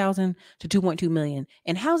 500,000 to 2.2 million,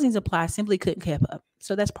 and housing supply simply couldn't keep up.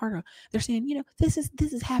 So that's part of. They're saying, this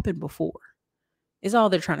has happened before. Is all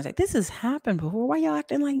they're trying to say. This has happened before. Why y'all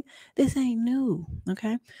acting like this ain't new?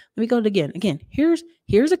 Okay. Let me go to again. Here's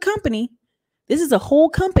a company. This is a whole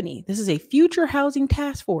company. This is a future housing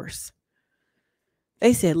task force.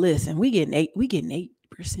 They said, listen, we getting 8%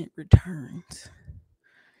 returns.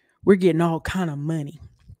 We're getting all kind of money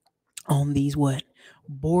on these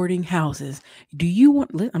boarding houses. Do you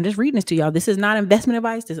want, I'm just reading this to y'all. This is not investment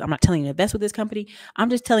advice. I'm not telling you to invest with this company.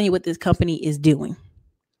 I'm just telling you what this company is doing.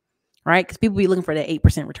 Right? Because people be looking for that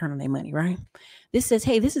 8% return on their money, right? This says,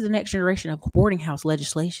 hey, this is the next generation of boarding house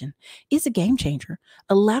legislation. It's a game changer,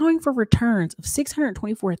 allowing for returns of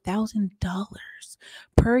 $624,000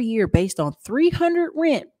 per year based on $300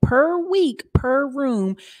 rent per week per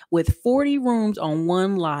room with 40 rooms on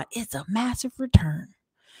one lot. It's a massive return.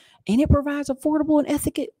 And it provides affordable and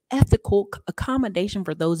ethical accommodation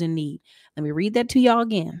for those in need. Let me read that to y'all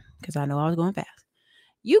again, because I know I was going fast.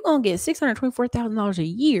 You're going to get $624,000 a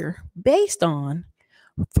year based on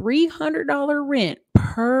 $300 rent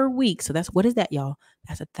per week. So what is that, y'all?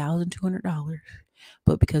 That's $1,200.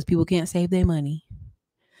 But because people can't save their money,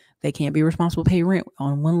 they can't be responsible to pay rent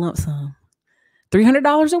on one lump sum.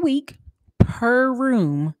 $300 a week per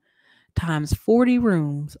room times 40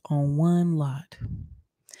 rooms on one lot.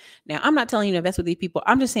 Now, I'm not telling you to invest with these people.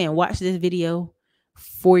 I'm just saying, watch this video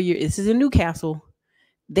for you. This is in Newcastle.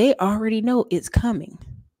 They already know it's coming.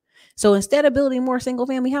 So instead of building more single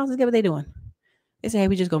family houses, guess what they're doing? They say, hey,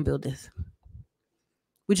 we're just going to build this.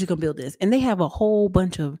 We're just going to build this. And they have a whole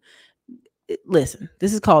bunch of, listen,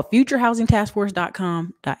 this is called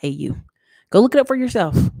futurehousingtaskforce.com.au. Go look it up for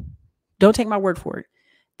yourself. Don't take my word for it.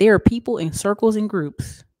 There are people in circles and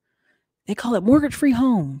groups. They call it mortgage-free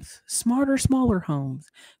homes, smarter, smaller homes,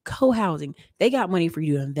 co-housing. They got money for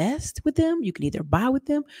you to invest with them. You can either buy with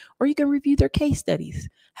them or you can review their case studies,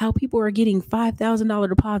 how people are getting $5,000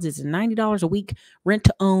 deposits and $90 a week rent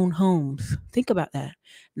to own homes. Think about that.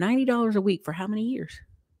 $90 a week for how many years?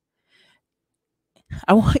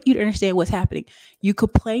 I want you to understand what's happening. You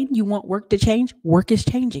complain you want work to change. Work is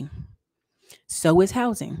changing. So is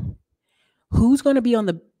housing. Who's going to be on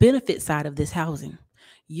the benefit side of this housing?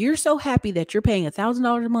 You're so happy that you're paying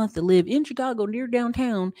 $1,000 a month to live in Chicago near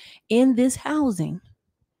downtown in this housing.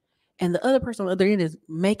 And the other person on the other end is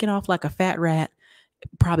making off like a fat rat,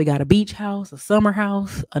 probably got a beach house, a summer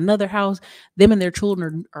house, another house. Them and their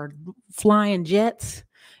children are flying jets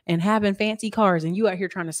and having fancy cars, and you out here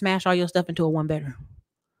trying to smash all your stuff into a one bedroom.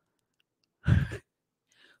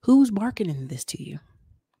 Who's marketing this to you?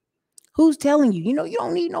 Who's telling you, you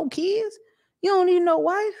don't need no kids? You don't need no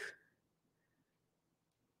wife?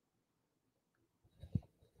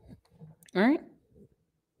 All right.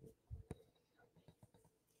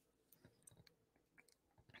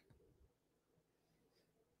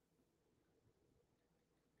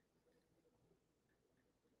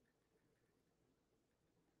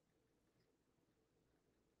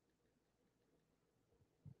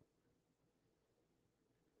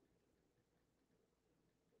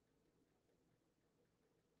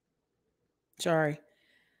 Sorry.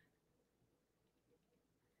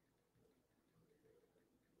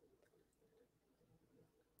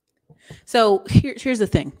 So here's the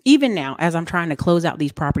thing. Even now, as I'm trying to close out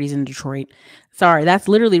these properties in Detroit, sorry, that's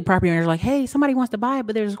literally the property owner's like, hey, somebody wants to buy it,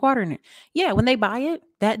 but there's a squatter in it. Yeah, when they buy it,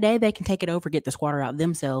 that day they can take it over, get the squatter out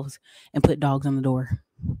themselves, and put dogs on the door.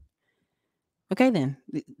 Okay, then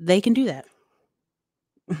they can do that.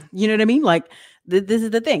 You know what I mean? Like this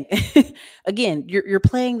is the thing. Again, you're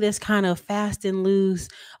playing this kind of fast and loose.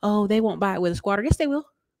 Oh, they won't buy it with a squatter. Yes, they will.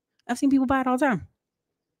 I've seen people buy it all the time.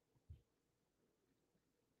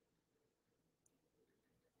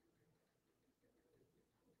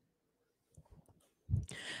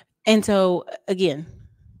 And so again,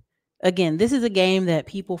 this is a game that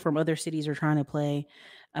people from other cities are trying to play.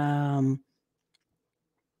 Um,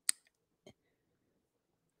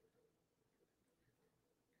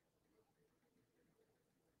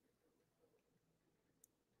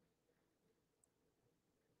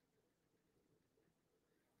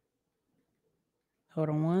 Hold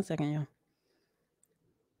on one second, y'all.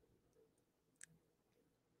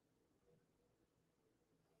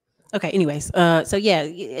 Okay, anyways, so yeah,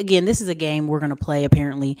 again, this is a game we're gonna play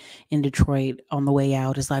apparently in Detroit on the way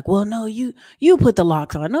out. It's like, well, no, you put the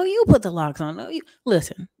locks on. No, you put the locks on. No, you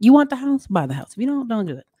listen. You want the house? Buy the house. If you don't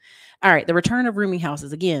do it. All right, the return of rooming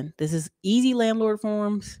houses. Again, this is easy landlord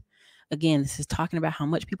forms. Again, this is talking about how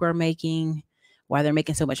much people are making, why they're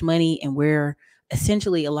making so much money, and where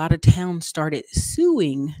essentially a lot of towns started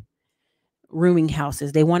suing rooming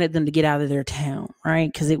houses. They wanted them to get out of their town,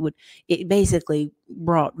 right? Because it basically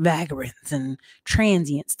brought vagrants and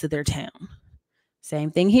transients to their town.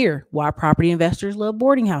 Same thing here. Why property investors love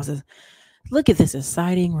boarding houses. Look at this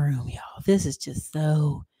exciting room, y'all. This is just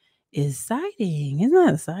so exciting. Isn't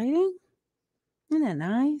that exciting? Isn't that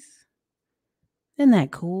nice? Isn't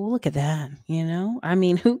that cool? Look at that. I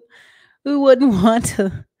mean, who wouldn't want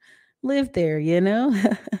to live there,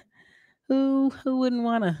 who wouldn't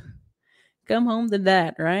want to come home to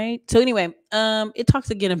that, right? So anyway, it talks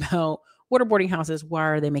again about what are boarding houses? Why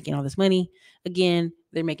are they making all this money? Again,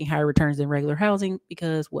 they're making higher returns than regular housing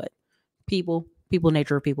because what? People,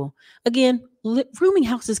 nature of people. Again, rooming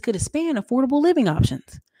houses could expand affordable living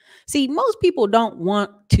options. See, most people don't want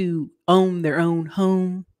to own their own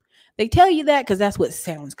home. They tell you that because that's what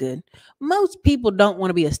sounds good. Most people don't want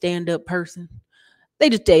to be a stand-up person. They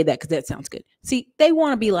just say that because that sounds good. See, they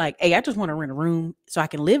want to be like, hey, I just want to rent a room so I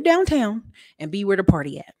can live downtown and be where the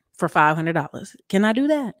party at for $500. Can I do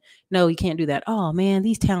that? No, you can't do that. Oh man,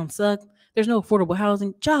 these towns suck. There's no affordable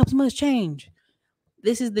housing. Jobs must change.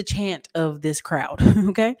 This is the chant of this crowd.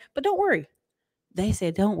 Okay. But don't worry. They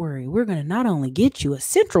said, don't worry. We're going to not only get you a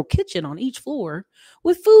central kitchen on each floor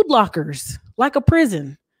with food lockers like a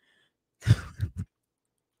prison.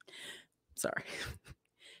 Sorry.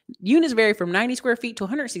 Units vary from 90 square feet to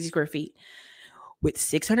 160 square feet with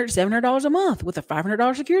 $600 to $700 a month with a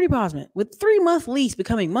 $500 security deposit with 3-month lease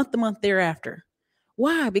becoming month to month thereafter.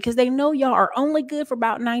 Why? Because they know y'all are only good for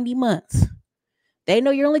about 90 months. They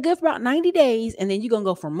know you're only good for about 90 days, and then you're going to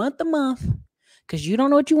go from month to month because you don't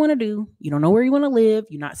know what you want to do. You don't know where you want to live.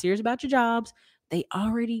 You're not serious about your jobs. They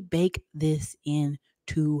already bake this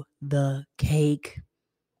into the cake.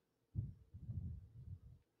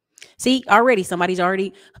 See, already somebody's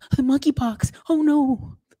already monkeypox. Oh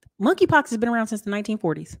no. Monkeypox has been around since the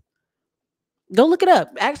 1940s. Go look it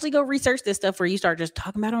up. Actually go research this stuff where you start just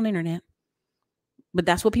talking about it on the internet. But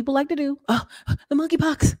that's what people like to do. Oh, the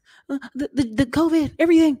monkeypox, the COVID,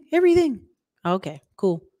 everything. Okay,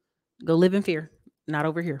 cool. Go live in fear. Not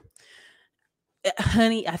over here.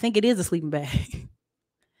 Honey, I think it is a sleeping bag.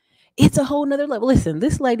 It's a whole nother level. Listen,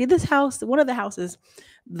 this lady, this house, one of the houses,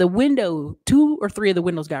 the window, 2 or 3 of the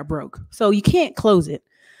windows got broke. So you can't close it,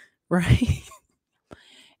 right?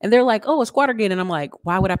 And they're like, oh, a squatter again. And I'm like,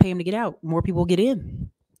 why would I pay him to get out? More people get in.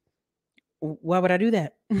 Why would I do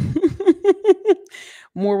that?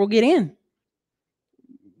 More will get in.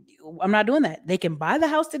 I'm not doing that. They can buy the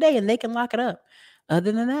house today and they can lock it up.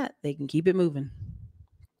 Other than that, they can keep it moving.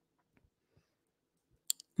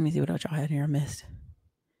 Let me see what else y'all had here I missed.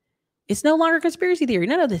 It's no longer conspiracy theory.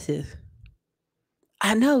 None of this is.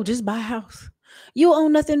 I know, just buy a house. You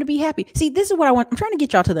own nothing to be happy. See, this is what I want. I'm trying to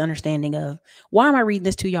get y'all to the understanding of why am I reading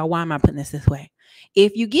this to y'all? Why am I putting this way?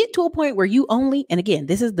 If you get to a point where you only, and again,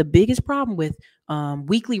 this is the biggest problem with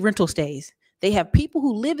weekly rental stays. They have people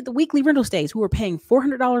who live at the weekly rental stays who are paying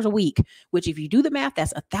 $400 a week, which if you do the math,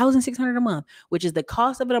 that's $1,600 a month, which is the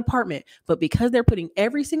cost of an apartment. But because they're putting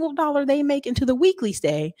every single dollar they make into the weekly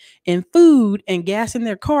stay and food and gas in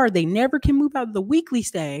their car, they never can move out of the weekly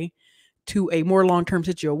stay to a more long-term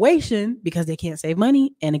situation because they can't save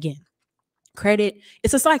money. And again, credit,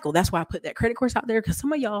 it's a cycle. That's why I put that credit course out there, because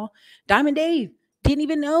some of y'all, Diamond Dave, didn't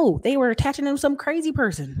even know they were attaching them to some crazy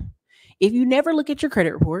person. If you never look at your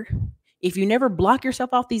credit report, if you never block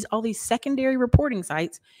yourself off all these secondary reporting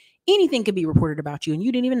sites, anything could be reported about you and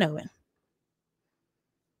you didn't even know it.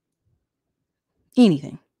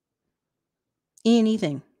 Anything.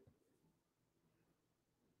 Anything.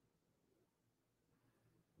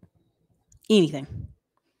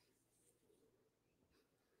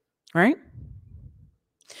 Right?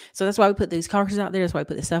 So that's why we put these courses out there. That's why we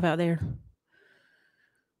put this stuff out there.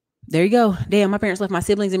 There you go. Damn, my parents left my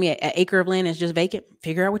siblings and me an acre of land and it's just vacant.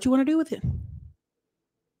 Figure out what you want to do with it.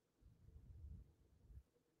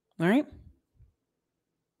 All right.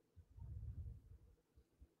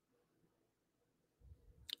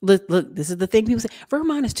 Look, this is the thing people say.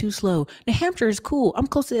 Vermont is too slow. New Hampshire is cool. I'm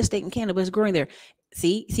close to that state in Canada, but it's growing there.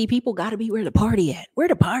 See, people got to be where the party at. Where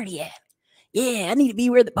the party at? Yeah, I need to be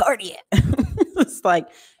where the party at. It's like,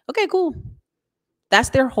 okay, cool. That's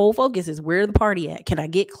their whole focus is where the party at. Can I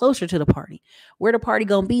get closer to the party? Where the party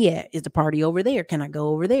gonna be at? Is the party over there? Can I go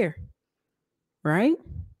over there? Right?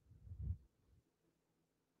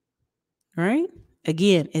 Right?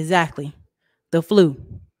 Again, exactly. The flu.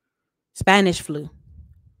 Spanish flu.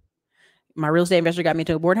 My real estate investor got me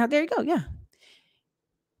to a boarding house. There you go. Yeah.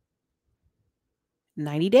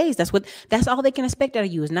 90 days. That's all they can expect out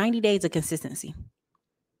of you is 90 days of consistency.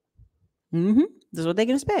 That's what they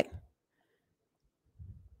can expect.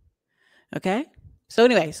 Okay. So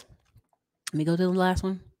anyways, let me go to the last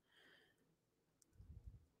one.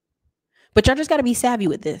 But y'all just got to be savvy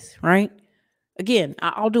with this, right? Again,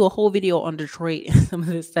 I'll do a whole video on Detroit and some of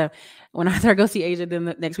this stuff when I go see Asia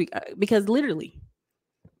then next week, because literally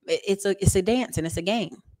it's a dance and it's a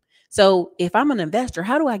game. So if I'm an investor,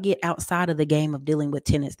 how do I get outside of the game of dealing with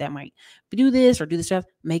tenants that might do this or do this stuff?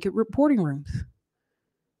 Make it reporting rooms.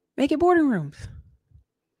 Make it boarding rooms.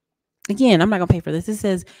 Again, I'm not going to pay for this. It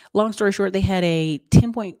says, long story short, they had a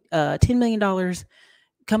 $10 million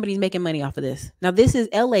companies making money off of this. Now, this is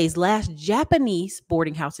LA's last Japanese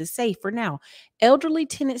boarding house is safe for now. Elderly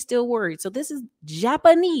tenants still worried. So this is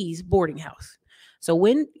Japanese boarding house. So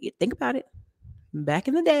when you think about it, back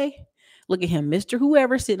in the day, look at him, Mr.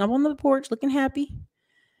 Whoever, sitting up on the porch looking happy.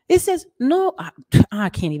 It says, no, I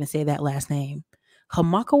can't even say that last name.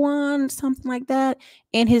 Hamakawan, something like that.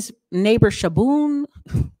 And his neighbor Shabun.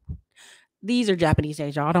 These are Japanese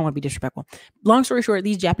days, y'all. I don't want to be disrespectful. Long story short,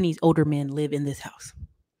 these Japanese older men live in this house.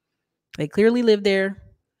 They clearly live there.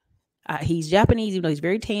 He's Japanese, even though he's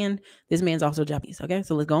very tan. This man's also Japanese. Okay,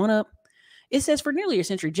 so let's go on up. It says, for nearly a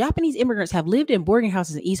century, Japanese immigrants have lived in boarding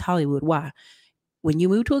houses in East Hollywood. Why? When you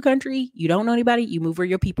move to a country, you don't know anybody, you move where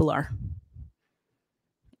your people are.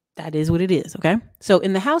 That is what it is, okay? So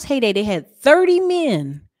in the house heyday, they had 30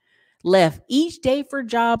 men left each day for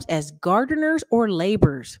jobs as gardeners or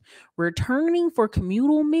laborers, returning for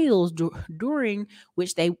communal meals during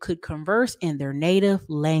which they could converse in their native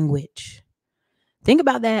language. Think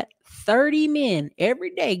about that. 30 men every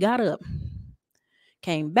day got up,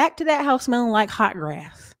 came back to that house smelling like hot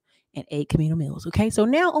grass, and ate communal meals. Okay, so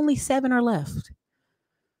now only 7 are left.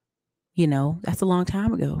 You know, that's a long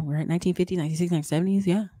time ago, right? 1950s, 1960s, 1970s.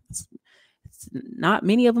 Yeah. It's not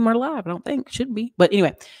many of them are alive, I don't think. Should be. But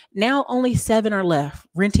anyway, now only 7 are left,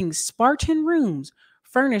 renting Spartan rooms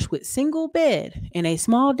furnished with single bed and a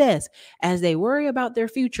small desk as they worry about their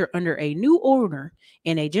future under a new owner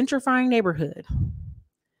in a gentrifying neighborhood.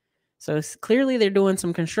 So it's clearly they're doing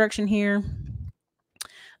some construction here.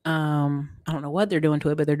 I don't know what they're doing to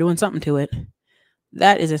it, but they're doing something to it.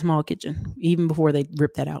 That is a small kitchen, even before they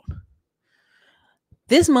rip that out.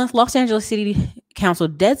 This month, Los Angeles City Council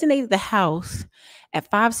designated the house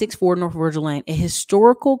at 564 North Virgil Lane a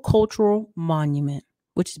historical cultural monument,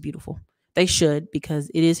 which is beautiful. They should,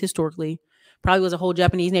 because it is historically Probably was a whole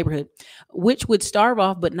Japanese neighborhood, which would starve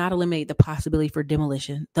off but not eliminate the possibility for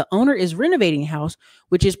demolition. The owner is renovating a house,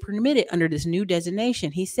 which is permitted under this new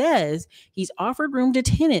designation. He says he's offered room to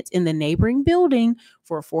tenants in the neighboring building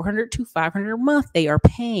for 400 to 500 a month they are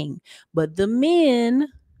paying. But the men,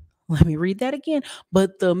 let me read that again.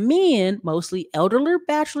 But the men, mostly elderly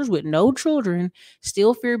bachelors with no children,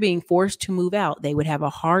 still fear being forced to move out. They would have a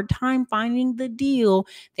hard time finding the deal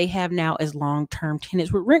they have now as long term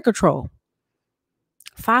tenants with rent control.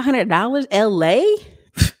 $500 LA?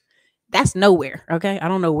 That's nowhere. Okay. I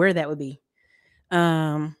don't know where that would be.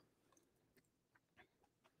 Um,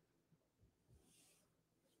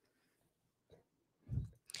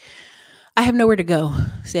 I have nowhere to go,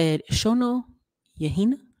 said Shono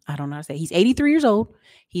Yahina. I don't know how to say. He's 83 years old.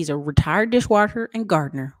 He's a retired dishwasher and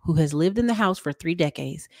gardener who has lived in the house for 3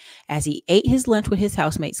 decades. As he ate his lunch with his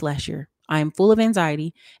housemates last year, I am full of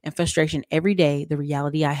anxiety and frustration every day. The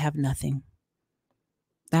reality, I have nothing.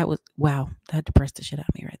 That was wow. That depressed the shit out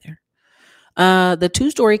of me right there. The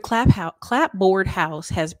two-story clapboard house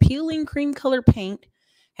has peeling cream color paint,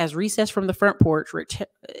 has recessed from the front porch. Which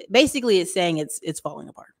basically, it's saying it's falling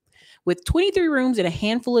apart. With 23 rooms and a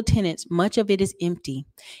handful of tenants, much of it is empty.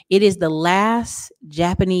 It is the last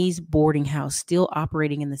Japanese boarding house still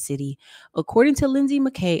operating in the city, according to Lindsay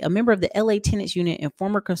McKay, a member of the LA Tenants Unit and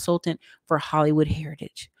former consultant for Hollywood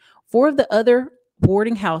Heritage. 4 of the other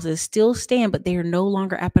boarding houses still stand, but they are no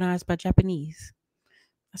longer appetized by Japanese.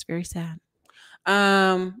 That's very sad.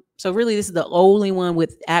 So really this is the only one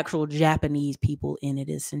with actual Japanese people in it,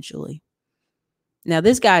 essentially. Now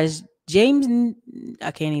this guy is James,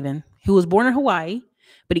 I can't even, who was born in Hawaii,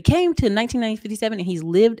 but he came to 1957 and he's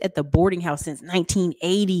lived at the boarding house since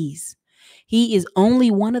 1980s. He is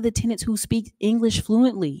only one of the tenants who speaks English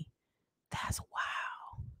fluently. That's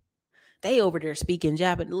wow. They over there speaking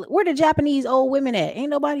Japanese. Where the Japanese old women at? Ain't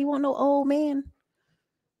nobody want no old man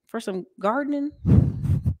for some gardening.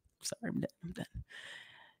 Sorry, I'm done.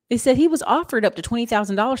 They said he was offered up to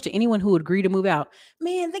 $20,000 to anyone who would agree to move out.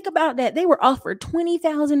 Man, think about that. They were offered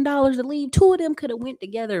 $20,000 to leave. 2 of them could have went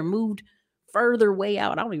together and moved further way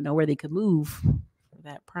out. I don't even know where they could move for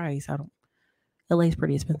that price. LA's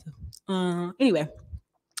pretty expensive. Anyway,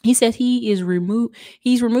 he says he's removed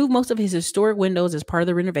most of his historic windows as part of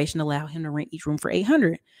the renovation to allow him to rent each room for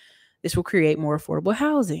 $800. This will create more affordable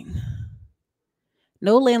housing.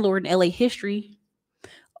 No landlord in LA history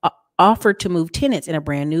offered to move tenants in a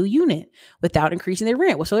brand new unit without increasing their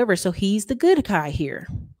rent whatsoever. So he's the good guy here.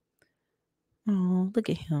 Oh, look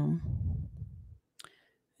at him.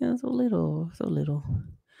 Yeah, so little.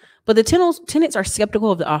 But the tenants are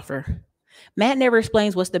skeptical of the offer. Matt never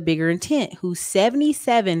explains what's the bigger intent. Who's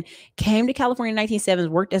 77, came to California in 1970s,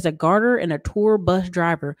 worked as a gardener and a tour bus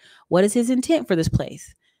driver. What is his intent for this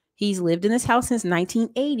place? He's lived in this house since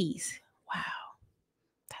 1980s. Wow.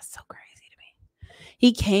 That's so crazy.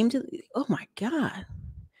 He came to, oh my God.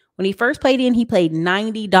 When he first played in, he paid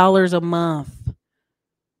 $90 a month.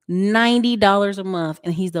 $90 a month.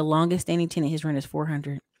 And he's the longest standing tenant. His rent is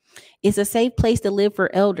 $400. It's a safe place to live for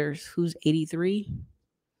elders. Who's 83?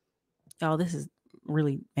 Oh, this is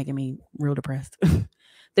really making me real depressed.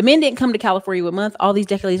 The men didn't come to California with month. All these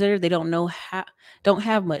decades later, they don't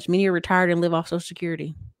have much. Many are retired and live off Social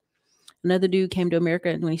Security. Another dude came to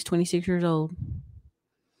America when he's 26 years old.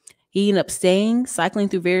 He ended up staying, cycling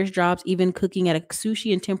through various jobs, even cooking at a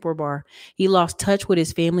sushi and tempura bar. He lost touch with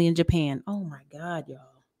his family in Japan. Oh my God,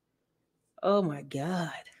 y'all. Oh my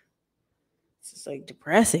God. This is like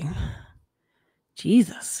depressing.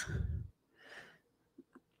 Jesus.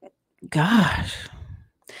 Gosh.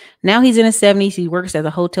 Now he's in his 70s. He works as a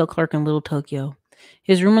hotel clerk in Little Tokyo.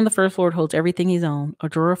 His room on the first floor holds everything he's owned: a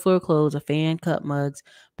drawer full of clothes, a fan, cup, mugs,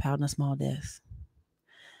 piled in a small desk.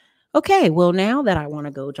 Okay, well, now that I want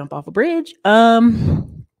to go jump off a bridge,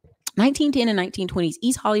 1910 and 1920s,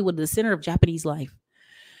 East Hollywood is the center of Japanese life.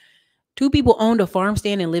 2 people owned a farm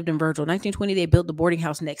stand and lived in Virgil. 1920, they built the boarding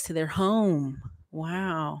house next to their home.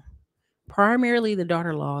 Wow. Primarily, the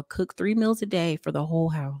daughter-in-law cooked 3 meals a day for the whole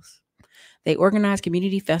house. They organized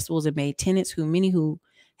community festivals and made tenants who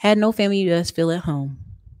had no family just feel at home.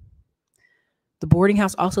 The boarding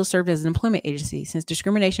house also served as an employment agency since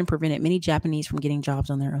discrimination prevented many Japanese from getting jobs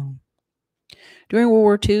on their own. During World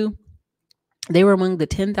War II, they were among the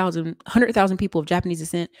 100,000 people of Japanese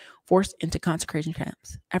descent forced into concentration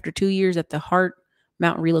camps. After 2 years at the Hart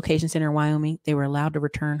Mountain Relocation Center in Wyoming, they were allowed to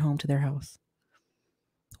return home to their house.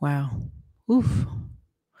 Wow. Oof.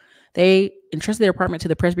 They entrusted their apartment to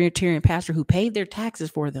the Presbyterian pastor who paid their taxes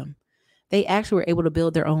for them. They actually were able to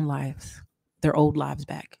build their own lives, their old lives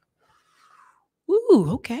back. Ooh,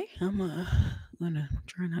 okay. I'm gonna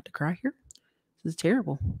try not to cry here. This is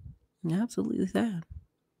terrible. Absolutely sad.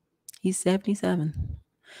 He's 77.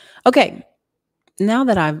 Okay. Now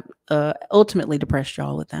that I've ultimately depressed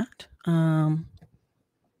y'all with that,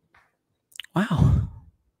 wow.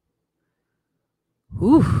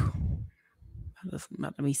 Whew. I'm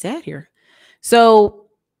about to be sad here. So,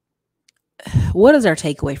 what is our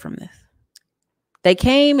takeaway from this? They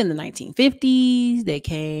came in the 1950s. They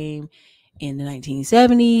came in the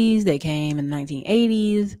 1970s. They came in the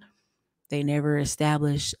 1980s. They never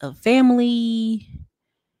established a family.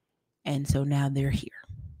 And so now they're here.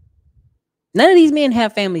 None of these men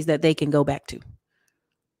have families that they can go back to.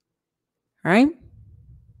 All right?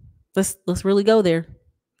 Let's really go there.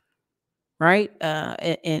 Right?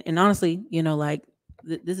 And honestly, like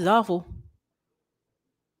this is awful.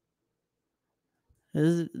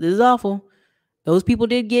 This is awful. Those people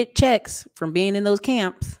did get checks from being in those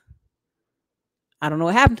camps. I don't know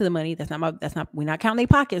what happened to the money. We're not counting their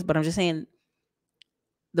pockets, but I'm just saying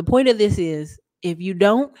the point of this is if you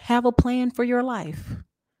don't have a plan for your life,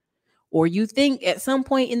 or you think at some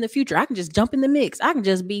point in the future, I can just jump in the mix. I can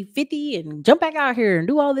just be 50 and jump back out here and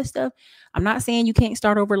do all this stuff. I'm not saying you can't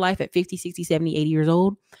start over life at 50, 60, 70, 80 years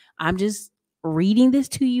old. I'm just reading this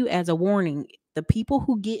to you as a warning. The people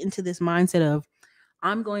who get into this mindset of,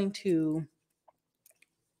 I'm going to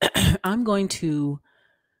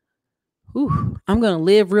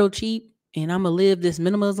live real cheap and I'm going to live this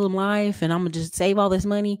minimalism life and I'm going to just save all this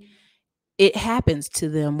money. It happens to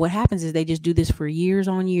them. What happens is they just do this for years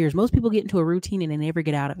on years. Most people get into a routine and they never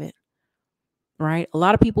get out of it. Right? A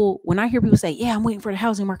lot of people, when I hear people say, yeah, I'm waiting for the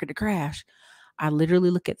housing market to crash, I literally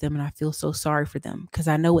look at them and I feel so sorry for them because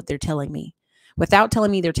I know what they're telling me. Without telling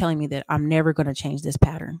me, they're telling me that I'm never going to change this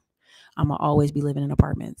pattern. I'm going to always be living in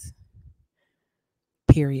apartments.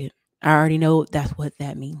 Period. I already know that's what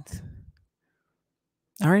that means.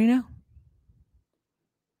 I already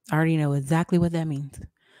know exactly what that means.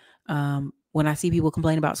 When I see people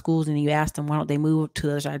complain about schools and you ask them, why don't they move to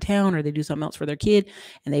the other side of town or they do something else for their kid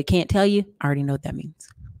and they can't tell you, I already know what that means.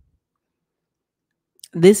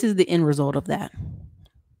 This is the end result of that.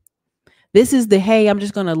 This is the, hey, I'm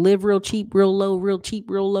just going to live real cheap, real low, real cheap,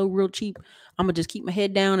 real low, real cheap. I'm going to just keep my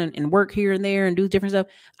head down and work here and there and do different stuff.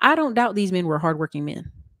 I don't doubt these men were hardworking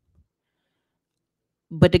men.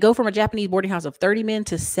 But to go from a Japanese boarding house of 30 men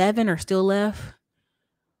to 7 are still left,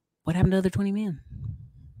 what happened to the other 20 men?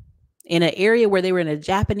 In an area where they were in a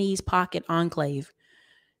Japanese pocket enclave,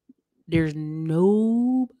 there's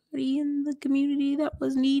nobody in the community that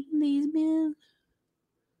was needing these men.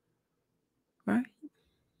 Right?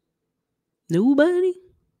 Nobody.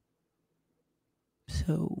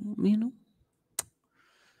 So,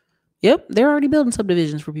 yep, they're already building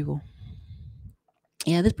subdivisions for people.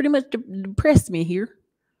 Yeah, this pretty much depressed me here.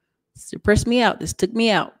 This depressed me out. This took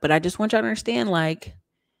me out. But I just want y'all to understand, like,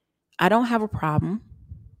 I don't have a problem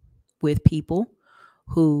with people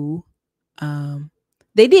who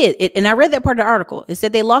they did it, and I read that part of the article. It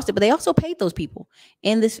said they lost it, but they also paid those people,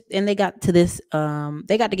 and they got to this.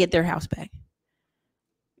 They got to get their house back.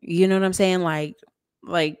 You know what I'm saying? Like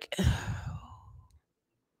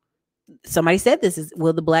somebody said this is,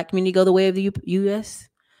 will the Black community go the way of the U.S.,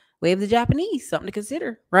 way of the Japanese? Something to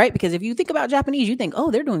consider, right? Because if you think about Japanese, you think, oh,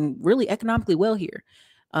 they're doing really economically well here.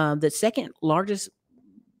 The second largest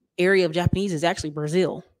area of Japanese is actually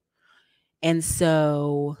Brazil, and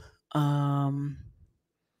so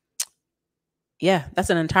yeah, that's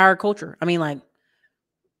an entire culture. I mean, like,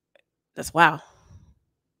 that's wow.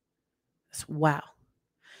 That's wow.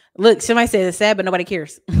 Look, somebody said it's sad, but nobody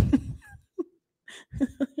cares.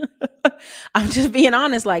 I'm just being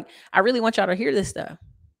honest. Like, I really want y'all to hear this stuff.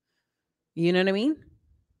 You know what I mean?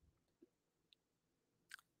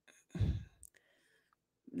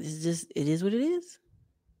 It's just, it is what it is.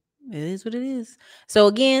 It is what it is. So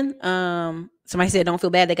again, somebody said don't feel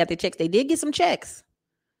bad they got their checks. They did get some checks.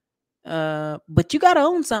 But you gotta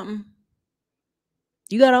own something.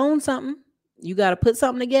 You gotta own something. You gotta put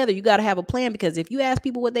something together. You gotta have a plan, because if you ask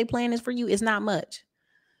people what their plan is for you, it's not much.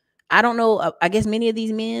 I don't know. I guess many of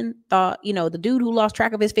these men thought, the dude who lost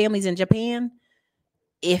track of his family's in Japan,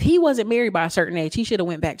 if he wasn't married by a certain age, he should have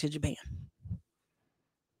went back to Japan.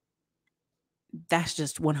 That's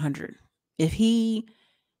just 100. If he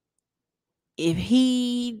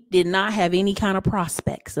did not have any kind of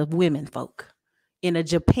prospects of women folk in a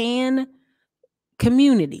Japan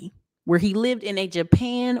community where he lived in a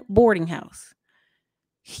Japan boarding house,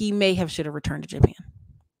 he may have should have returned to Japan.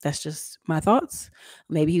 That's just my thoughts.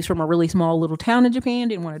 Maybe he's from a really small little town in Japan,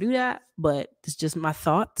 didn't want to do that, but it's just my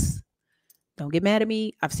thoughts. Don't get mad at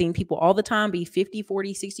me. I've seen people all the time be 50,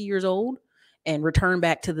 40, 60 years old and return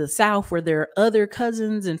back to the South where their other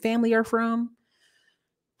cousins and family are from.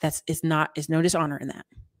 It's no dishonor in that.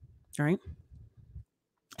 right?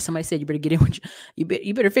 Somebody said you better get in with you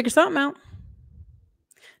better figure something out.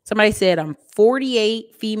 Somebody said I'm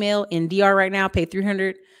 48, female in DR right now, pay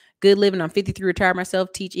 300, good living. I'm 53, retired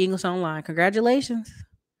myself, teach English online. Congratulations.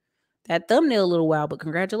 That thumbnail a little while, but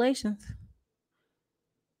congratulations.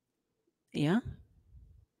 Yeah.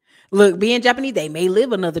 Look, being Japanese, they may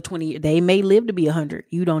live another 20 years. They may live to be 100.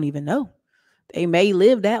 You don't even know. They may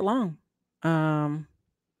live that long.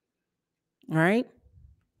 Right?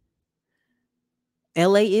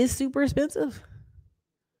 LA is super expensive.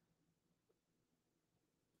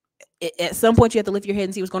 At some point you have to lift your head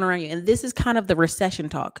and see what's going on around you. And this is kind of the recession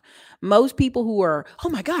talk. Most people who are, oh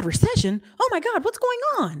my God, recession. Oh my God, what's going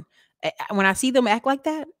on? When I see them act like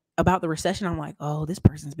that about the recession, I'm like, oh, this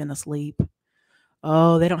person's been asleep.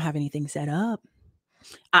 Oh, they don't have anything set up.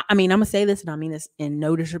 I mean, I'm going to say this, and I mean this in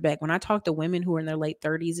no disrespect. When I talk to women who are in their late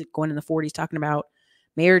 30s, going in the 40s, talking about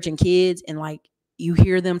marriage and kids, and like you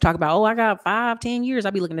hear them talk about, oh, I got 5-10 years.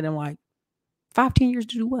 I'll be looking at them like, 5-10 years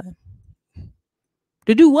to do what?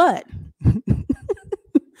 To do what?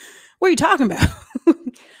 What are you talking about? What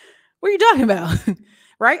are you talking about?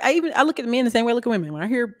 Right? I look at men the same way I look at women.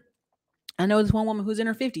 When I know this one woman who's in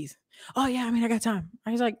her 50s. Oh yeah, I mean, I got time.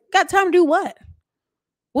 I was like, got time to do what?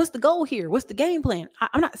 What's the goal here? What's the game plan?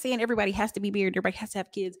 I'm not saying everybody has to be married. Everybody has to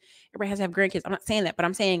have kids. Everybody has to have grandkids. I'm not saying that, but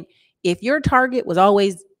I'm saying if your target was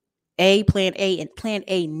always plan A, and plan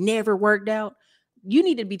A never worked out, you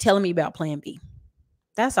need to be telling me about plan B.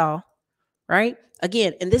 That's all. Right?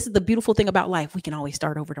 Again, and this is the beautiful thing about life. We can always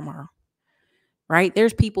start over tomorrow. Right?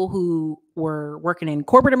 There's people who were working in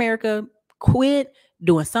corporate America, quit,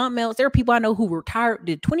 doing something else. There are people I know who retired,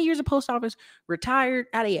 did 20 years of post office, retired,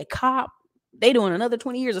 out of a cop. They doing another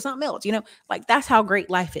 20 years of something else, like that's how great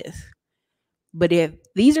life is. But if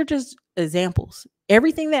these are just examples,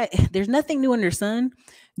 there's nothing new under the sun.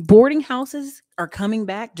 Boarding houses are coming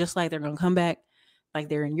back just like they're going to come back, like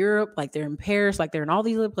they're in Europe, like they're in Paris, like they're in all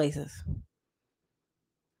these other places.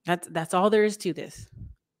 That's all there is to this.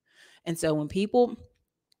 And so when people,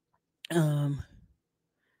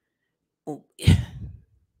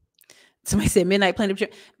 somebody said midnight plane to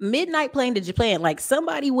Japan. Midnight plane to Japan. Like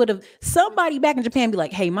somebody back in Japan be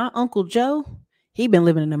like, hey, my Uncle Joe, he been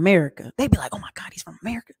living in America. They'd be like, oh my God, he's from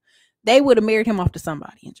America. They would have married him off to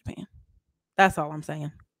somebody in Japan. That's all I'm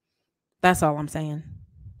saying. That's all I'm saying.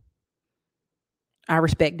 I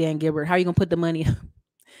respect Dan Gilbert. How are you going to put the money? How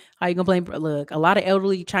are you going to blame? Look, a lot of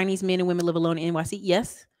elderly Chinese men and women live alone in NYC.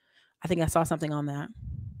 Yes. I think I saw something on that.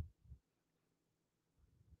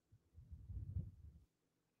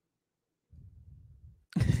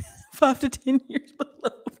 $5 to 10 years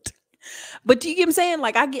beloved. But do you get what I'm saying?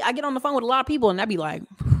 Like I get on the phone with a lot of people and I'd be like,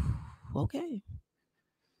 okay.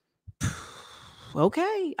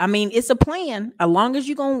 Okay. I mean, it's a plan. As long as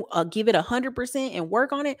you're going to give it 100% and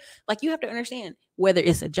work on it, like you have to understand whether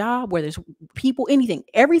it's a job, whether it's people, anything,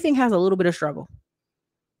 everything has a little bit of struggle.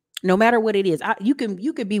 No matter what it is, you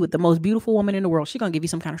could be with the most beautiful woman in the world. She's going to give you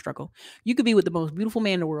some kind of struggle. You could be with the most beautiful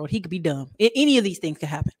man in the world. He could be dumb. Any of these things could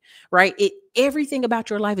happen, right? Everything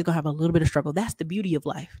about your life is going to have a little bit of struggle. That's the beauty of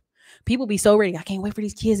life. People be so ready. I can't wait for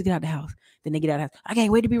these kids to get out of the house. Then they get out of the house. I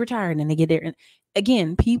can't wait to be retired. And then they get there. And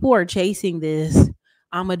again, people are chasing this,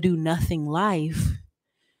 I'm going to do nothing life.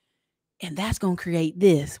 And that's going to create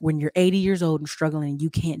this when you're 80 years old and struggling and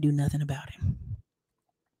you can't do nothing about it.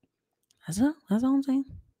 That's all I'm saying.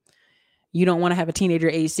 You don't want to have a teenager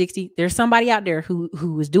age 60. There's somebody out there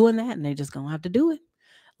who is doing that and they're just going to have to do it.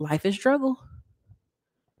 Life is struggle.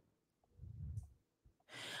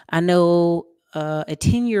 I know a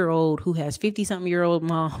 10-year-old who has 50-something-year-old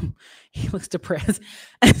mom. He looks depressed.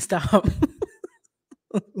 Stop.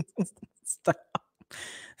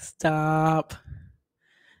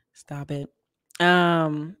 Stop it.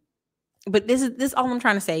 But this all I'm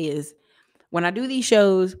trying to say is when I do these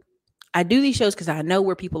shows because I know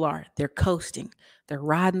where people are. They're coasting. They're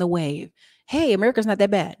riding the wave. Hey, America's not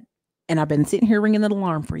that bad. And I've been sitting here ringing an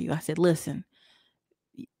alarm for you. I said, listen,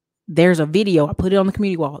 there's a video. I put it on the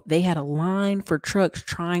community wall. They had a line for trucks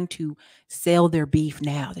trying to sell their beef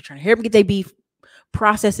now. They're trying to help them get their beef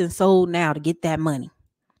processed and sold now to get that money.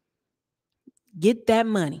 Get that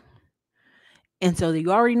money. And so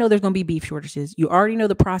you already know there's going to be beef shortages. You already know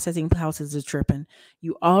the processing houses is tripping.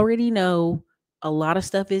 You already know a lot of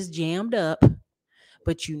stuff is jammed up,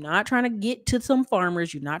 but you're not trying to get to some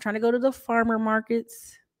farmers. You're not trying to go to the farmer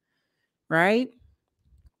markets, right?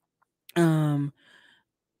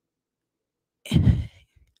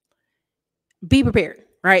 Be prepared,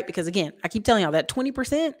 right? Because again, I keep telling y'all that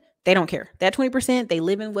 20%, they don't care. That 20%, they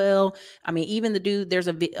living well. I mean, even the dude, there's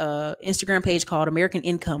a Instagram page called American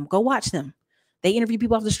Income. Go watch them. They interview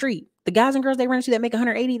people off the street. The guys and girls they run into that make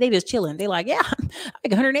 180, they just chilling. They like, yeah, I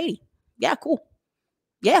make 180. Yeah, cool.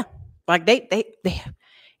 Yeah. Like they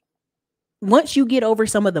once you get over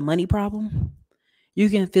some of the money problem, you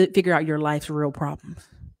can figure out your life's real problems.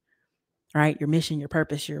 Right? Your mission, your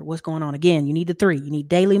purpose, your what's going on. Again, you need the three. You need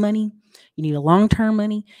daily money, you need a long-term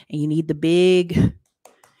money, and you need the big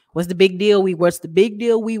what's the big deal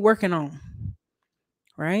we working on?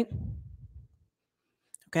 Right?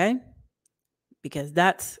 Okay? Because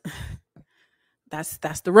that's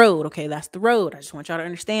the road. Okay, that's the road. I just want y'all to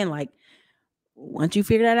understand, like, once you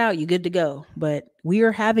figure that out, you're good to go. But we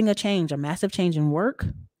are having a change, a massive change in work.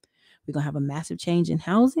 We're gonna have a massive change in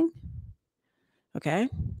housing. Okay.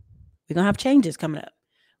 We're gonna have changes coming up.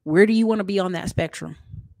 Where do you want to be on that spectrum?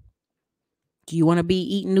 Do you want to be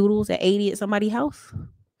eating noodles at 80 at somebody's house?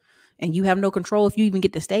 And you have no control if you even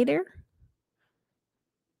get to stay there?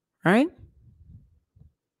 Right?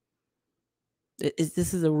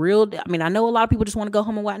 This is a real, I mean, I know a lot of people just want to go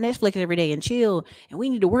home and watch Netflix every day and chill, and we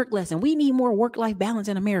need to work less, and we need more work-life balance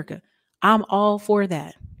in America. I'm all for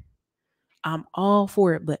that. I'm all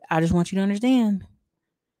for it, but I just want you to understand,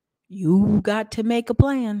 you got to make a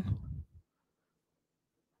plan.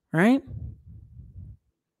 Right?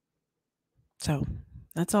 So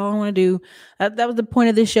that's all I want to do. That was the point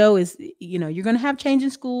of this show is, you're going to have change in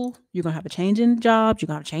school. You're going to have a change in jobs. You're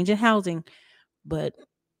going to have a change in housing. But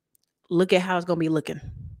look at how it's going to be looking.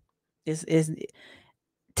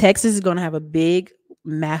 Texas is going to have a big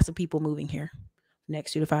mass of people moving here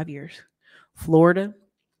next 2 to 5 years. Florida,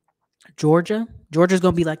 Georgia's going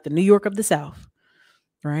to be like the New York of the South,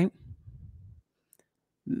 right?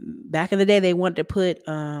 Back in the day, they wanted to put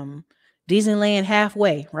Disneyland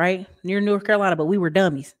halfway, right? Near North Carolina, but we were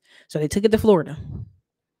dummies. So they took it to Florida.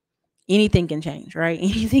 Anything can change, right?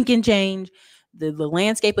 Anything can change. The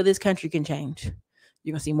landscape of this country can change.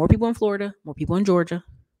 You're going to see more people in Florida, more people in Georgia,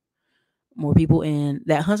 more people in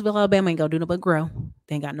that Huntsville, Alabama ain't going to do no but grow.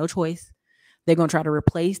 They ain't got no choice. They're going to try to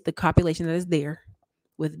replace the population that is there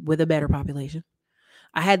with a better population.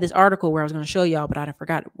 I had this article where I was going to show y'all, but I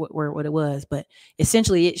forgot what it was. But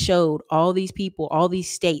essentially, it showed all these people, all these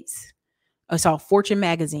states. I saw Fortune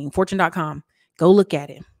magazine, fortune.com. Go look at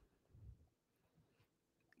it.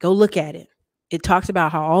 Go look at it. It talks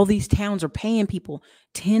about how all these towns are paying people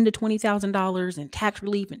 $10,000 to $20,000 in tax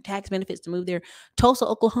relief and tax benefits to move there. Tulsa,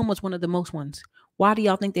 Oklahoma is one of the most ones. Why do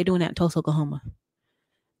y'all think they're doing that in Tulsa, Oklahoma?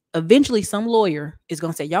 Eventually, some lawyer is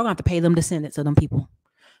going to say, y'all got to pay them descendants of them people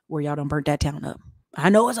where y'all done burnt that town up. I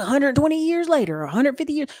know it's 120 years later or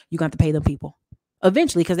 150 years. You got to pay them people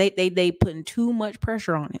eventually because they putting too much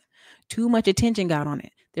pressure on it. Too much attention got on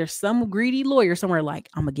it. There's some greedy lawyer somewhere like,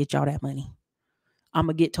 I'm going to get y'all that money. I'm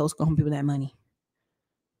going to get Tulsa, Oklahoma people that money.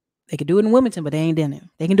 They could do it in Wilmington, but they ain't done it.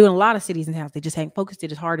 They can do it in a lot of cities and towns. They just ain't focused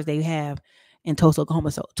it as hard as they have in Tulsa,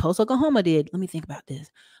 Oklahoma. So Tulsa, Oklahoma did, let me think about this.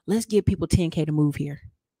 Let's give people $10K to move here.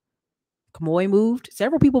 Kamoy moved.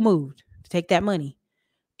 Several people moved to take that money.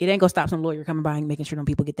 It ain't gonna stop some lawyer coming by and making sure them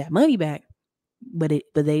people get that money back. But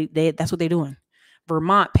they that's what they're doing.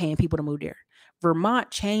 Vermont paying people to move there. Vermont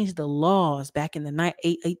changed the laws back in the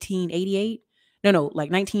 1888. No, like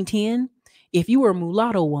 1910. If you were a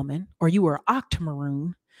mulatto woman or you were an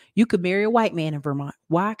octamaroon, you could marry a white man in Vermont.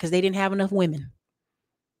 Why? Because they didn't have enough women.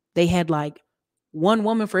 They had like one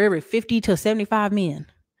woman for every 50 to 75 men.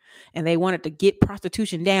 And they wanted to get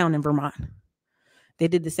prostitution down in Vermont. They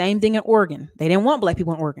did the same thing in Oregon. They didn't want black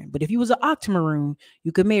people in Oregon. But if you was an octamaroon,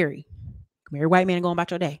 you could marry. Marry a white man and go about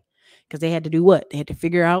your day. Because they had to do what? They had to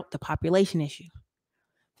figure out the population issue.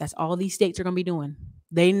 That's all these states are going to be doing.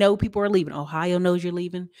 They know people are leaving. Ohio knows you're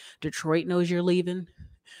leaving. Detroit knows you're leaving.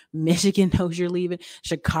 Michigan knows you're leaving.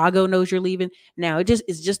 Chicago knows you're leaving. Now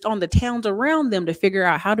it's just on the towns around them to figure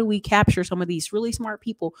out how do we capture some of these really smart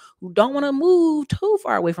people who don't want to move too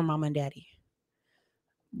far away from mom and daddy,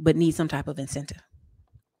 but need some type of incentive.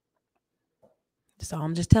 So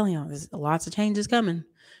I'm just telling y'all, there's lots of changes coming.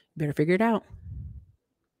 You better figure it out.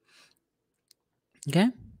 Okay.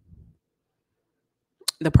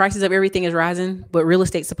 The prices of everything is rising, but real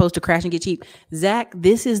estate's supposed to crash and get cheap. Zach,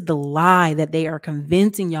 this is the lie that they are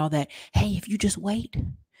convincing y'all that, hey, if you just wait,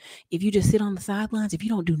 if you just sit on the sidelines, if you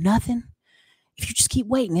don't do nothing, if you just keep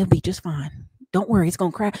waiting, it'll be just fine. Don't worry, it's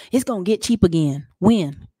going to crash. It's going to get cheap again.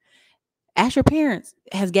 When? Ask your parents,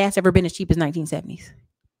 has gas ever been as cheap as 1970s?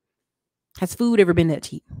 Has food ever been that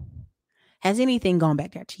cheap? Has anything gone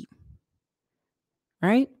back that cheap?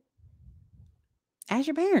 Right? Ask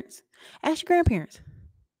your parents. Ask your grandparents.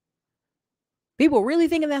 People are really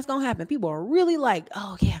thinking that's going to happen. People are really like,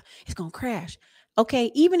 oh, yeah, it's going to crash. Okay,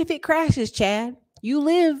 even if it crashes, Chad, you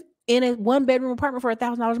live in a one-bedroom apartment for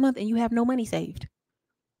 $1,000 a month and you have no money saved.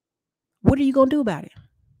 What are you going to do about it?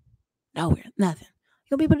 Nowhere. Nothing.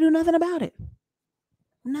 You'll be able to do nothing about it.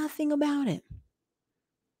 Nothing about it.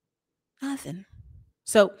 Nothing.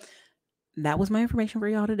 So that was my information for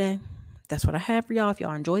y'all today. That's what I have for y'all. If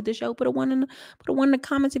y'all enjoyed the show, put a one in the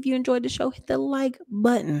comments. If you enjoyed the show, hit the like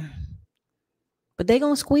button. But they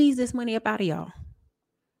gonna squeeze this money up out of y'all.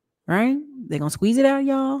 Right? They gonna squeeze it out of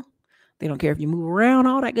y'all. They don't care if you move around,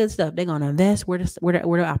 all that good stuff. They're gonna invest where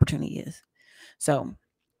the opportunity is. So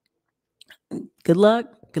good luck.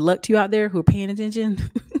 Good luck to you out there who are paying attention.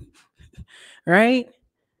 Right?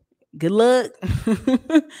 Good luck.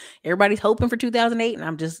 Everybody's hoping for 2008,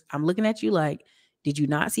 and I'm looking at you like, did you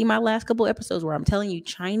not see my last couple episodes where I'm telling you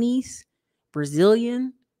Chinese,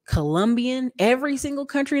 Brazilian, Colombian, every single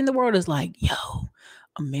country in the world is like, yo,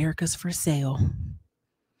 America's for sale.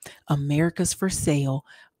 America's for sale.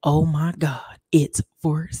 Oh my God, it's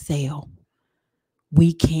for sale.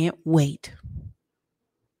 We can't wait.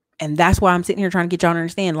 And that's why I'm sitting here trying to get y'all to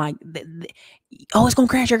understand, like, oh, it's going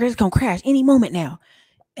to crash. It's going to crash any moment now.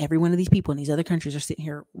 Every one of these people in these other countries are sitting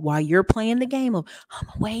here while you're playing the game of, I'm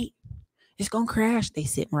going to wait. It's going to crash. They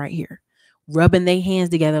sitting right here, rubbing their hands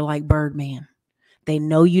together like Birdman. They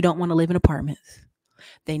know you don't want to live in apartments.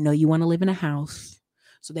 They know you want to live in a house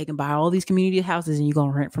so they can buy all these community houses and you're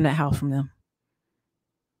going to rent from that house from them.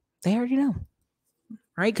 They already know,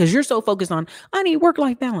 right? Because you're so focused on, I need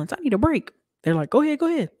work-life balance. I need a break. They're like, go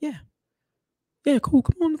ahead. Yeah. Yeah, cool.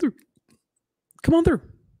 Come on through.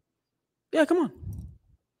 Yeah, come on.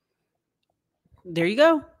 There you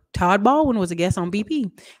go. Todd Baldwin was a guest on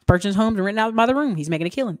BP. Purchased homes and renting out by the room. He's making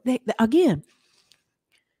a killing. Again,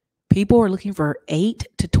 people are looking for 8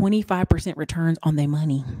 to 25% returns on their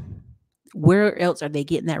money. Where else are they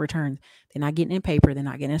getting that return? They're not getting it in paper. They're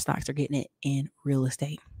not getting it in stocks. They're getting it in real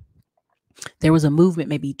estate. There was a movement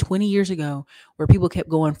maybe 20 years ago where people kept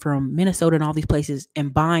going from Minnesota and all these places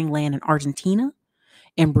and buying land in Argentina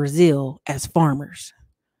and Brazil as farmers.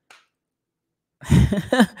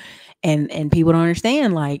 and people don't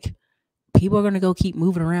understand, like, people are going to go keep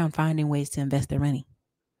moving around finding ways to invest their money.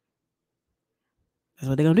 That's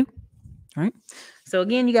what they're going to do. All right. So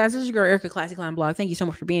again, you guys, this is your girl Ericka, Classic Line Blog. Thank you so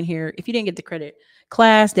much for being here. If you didn't get the credit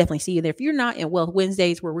class, definitely see you there. If you're not in Wealth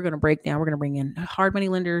Wednesdays, where we're going to break down, we're going to bring in hard money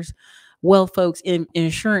lenders, wealth folks,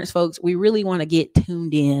 insurance folks. We really want to get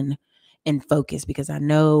tuned in and focused, because I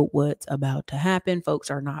know what's about to happen. Folks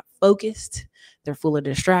are not focused. They're full of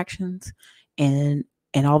distractions. And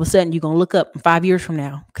all of a sudden you're going to look up 5 years from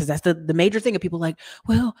now, because that's the major thing of people like,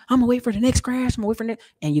 well, I'm going to wait for the next crash. I'm going to wait for next.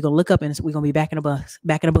 And you're going to look up and we're going to be back in a bus,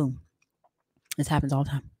 back in a boom. This happens all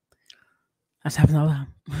the time. This happens all the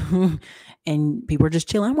time. And people are just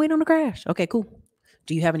chilling. I'm waiting on the crash. Okay, cool.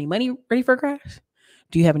 Do you have any money ready for a crash?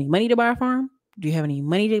 Do you have any money to buy a farm? Do you have any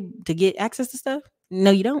money to get access to stuff?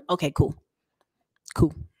 No, you don't? Okay, cool.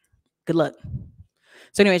 Good luck.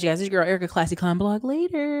 So anyways, you guys, this is your girl Ericka, Classic Climb Blog.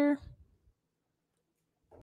 Later.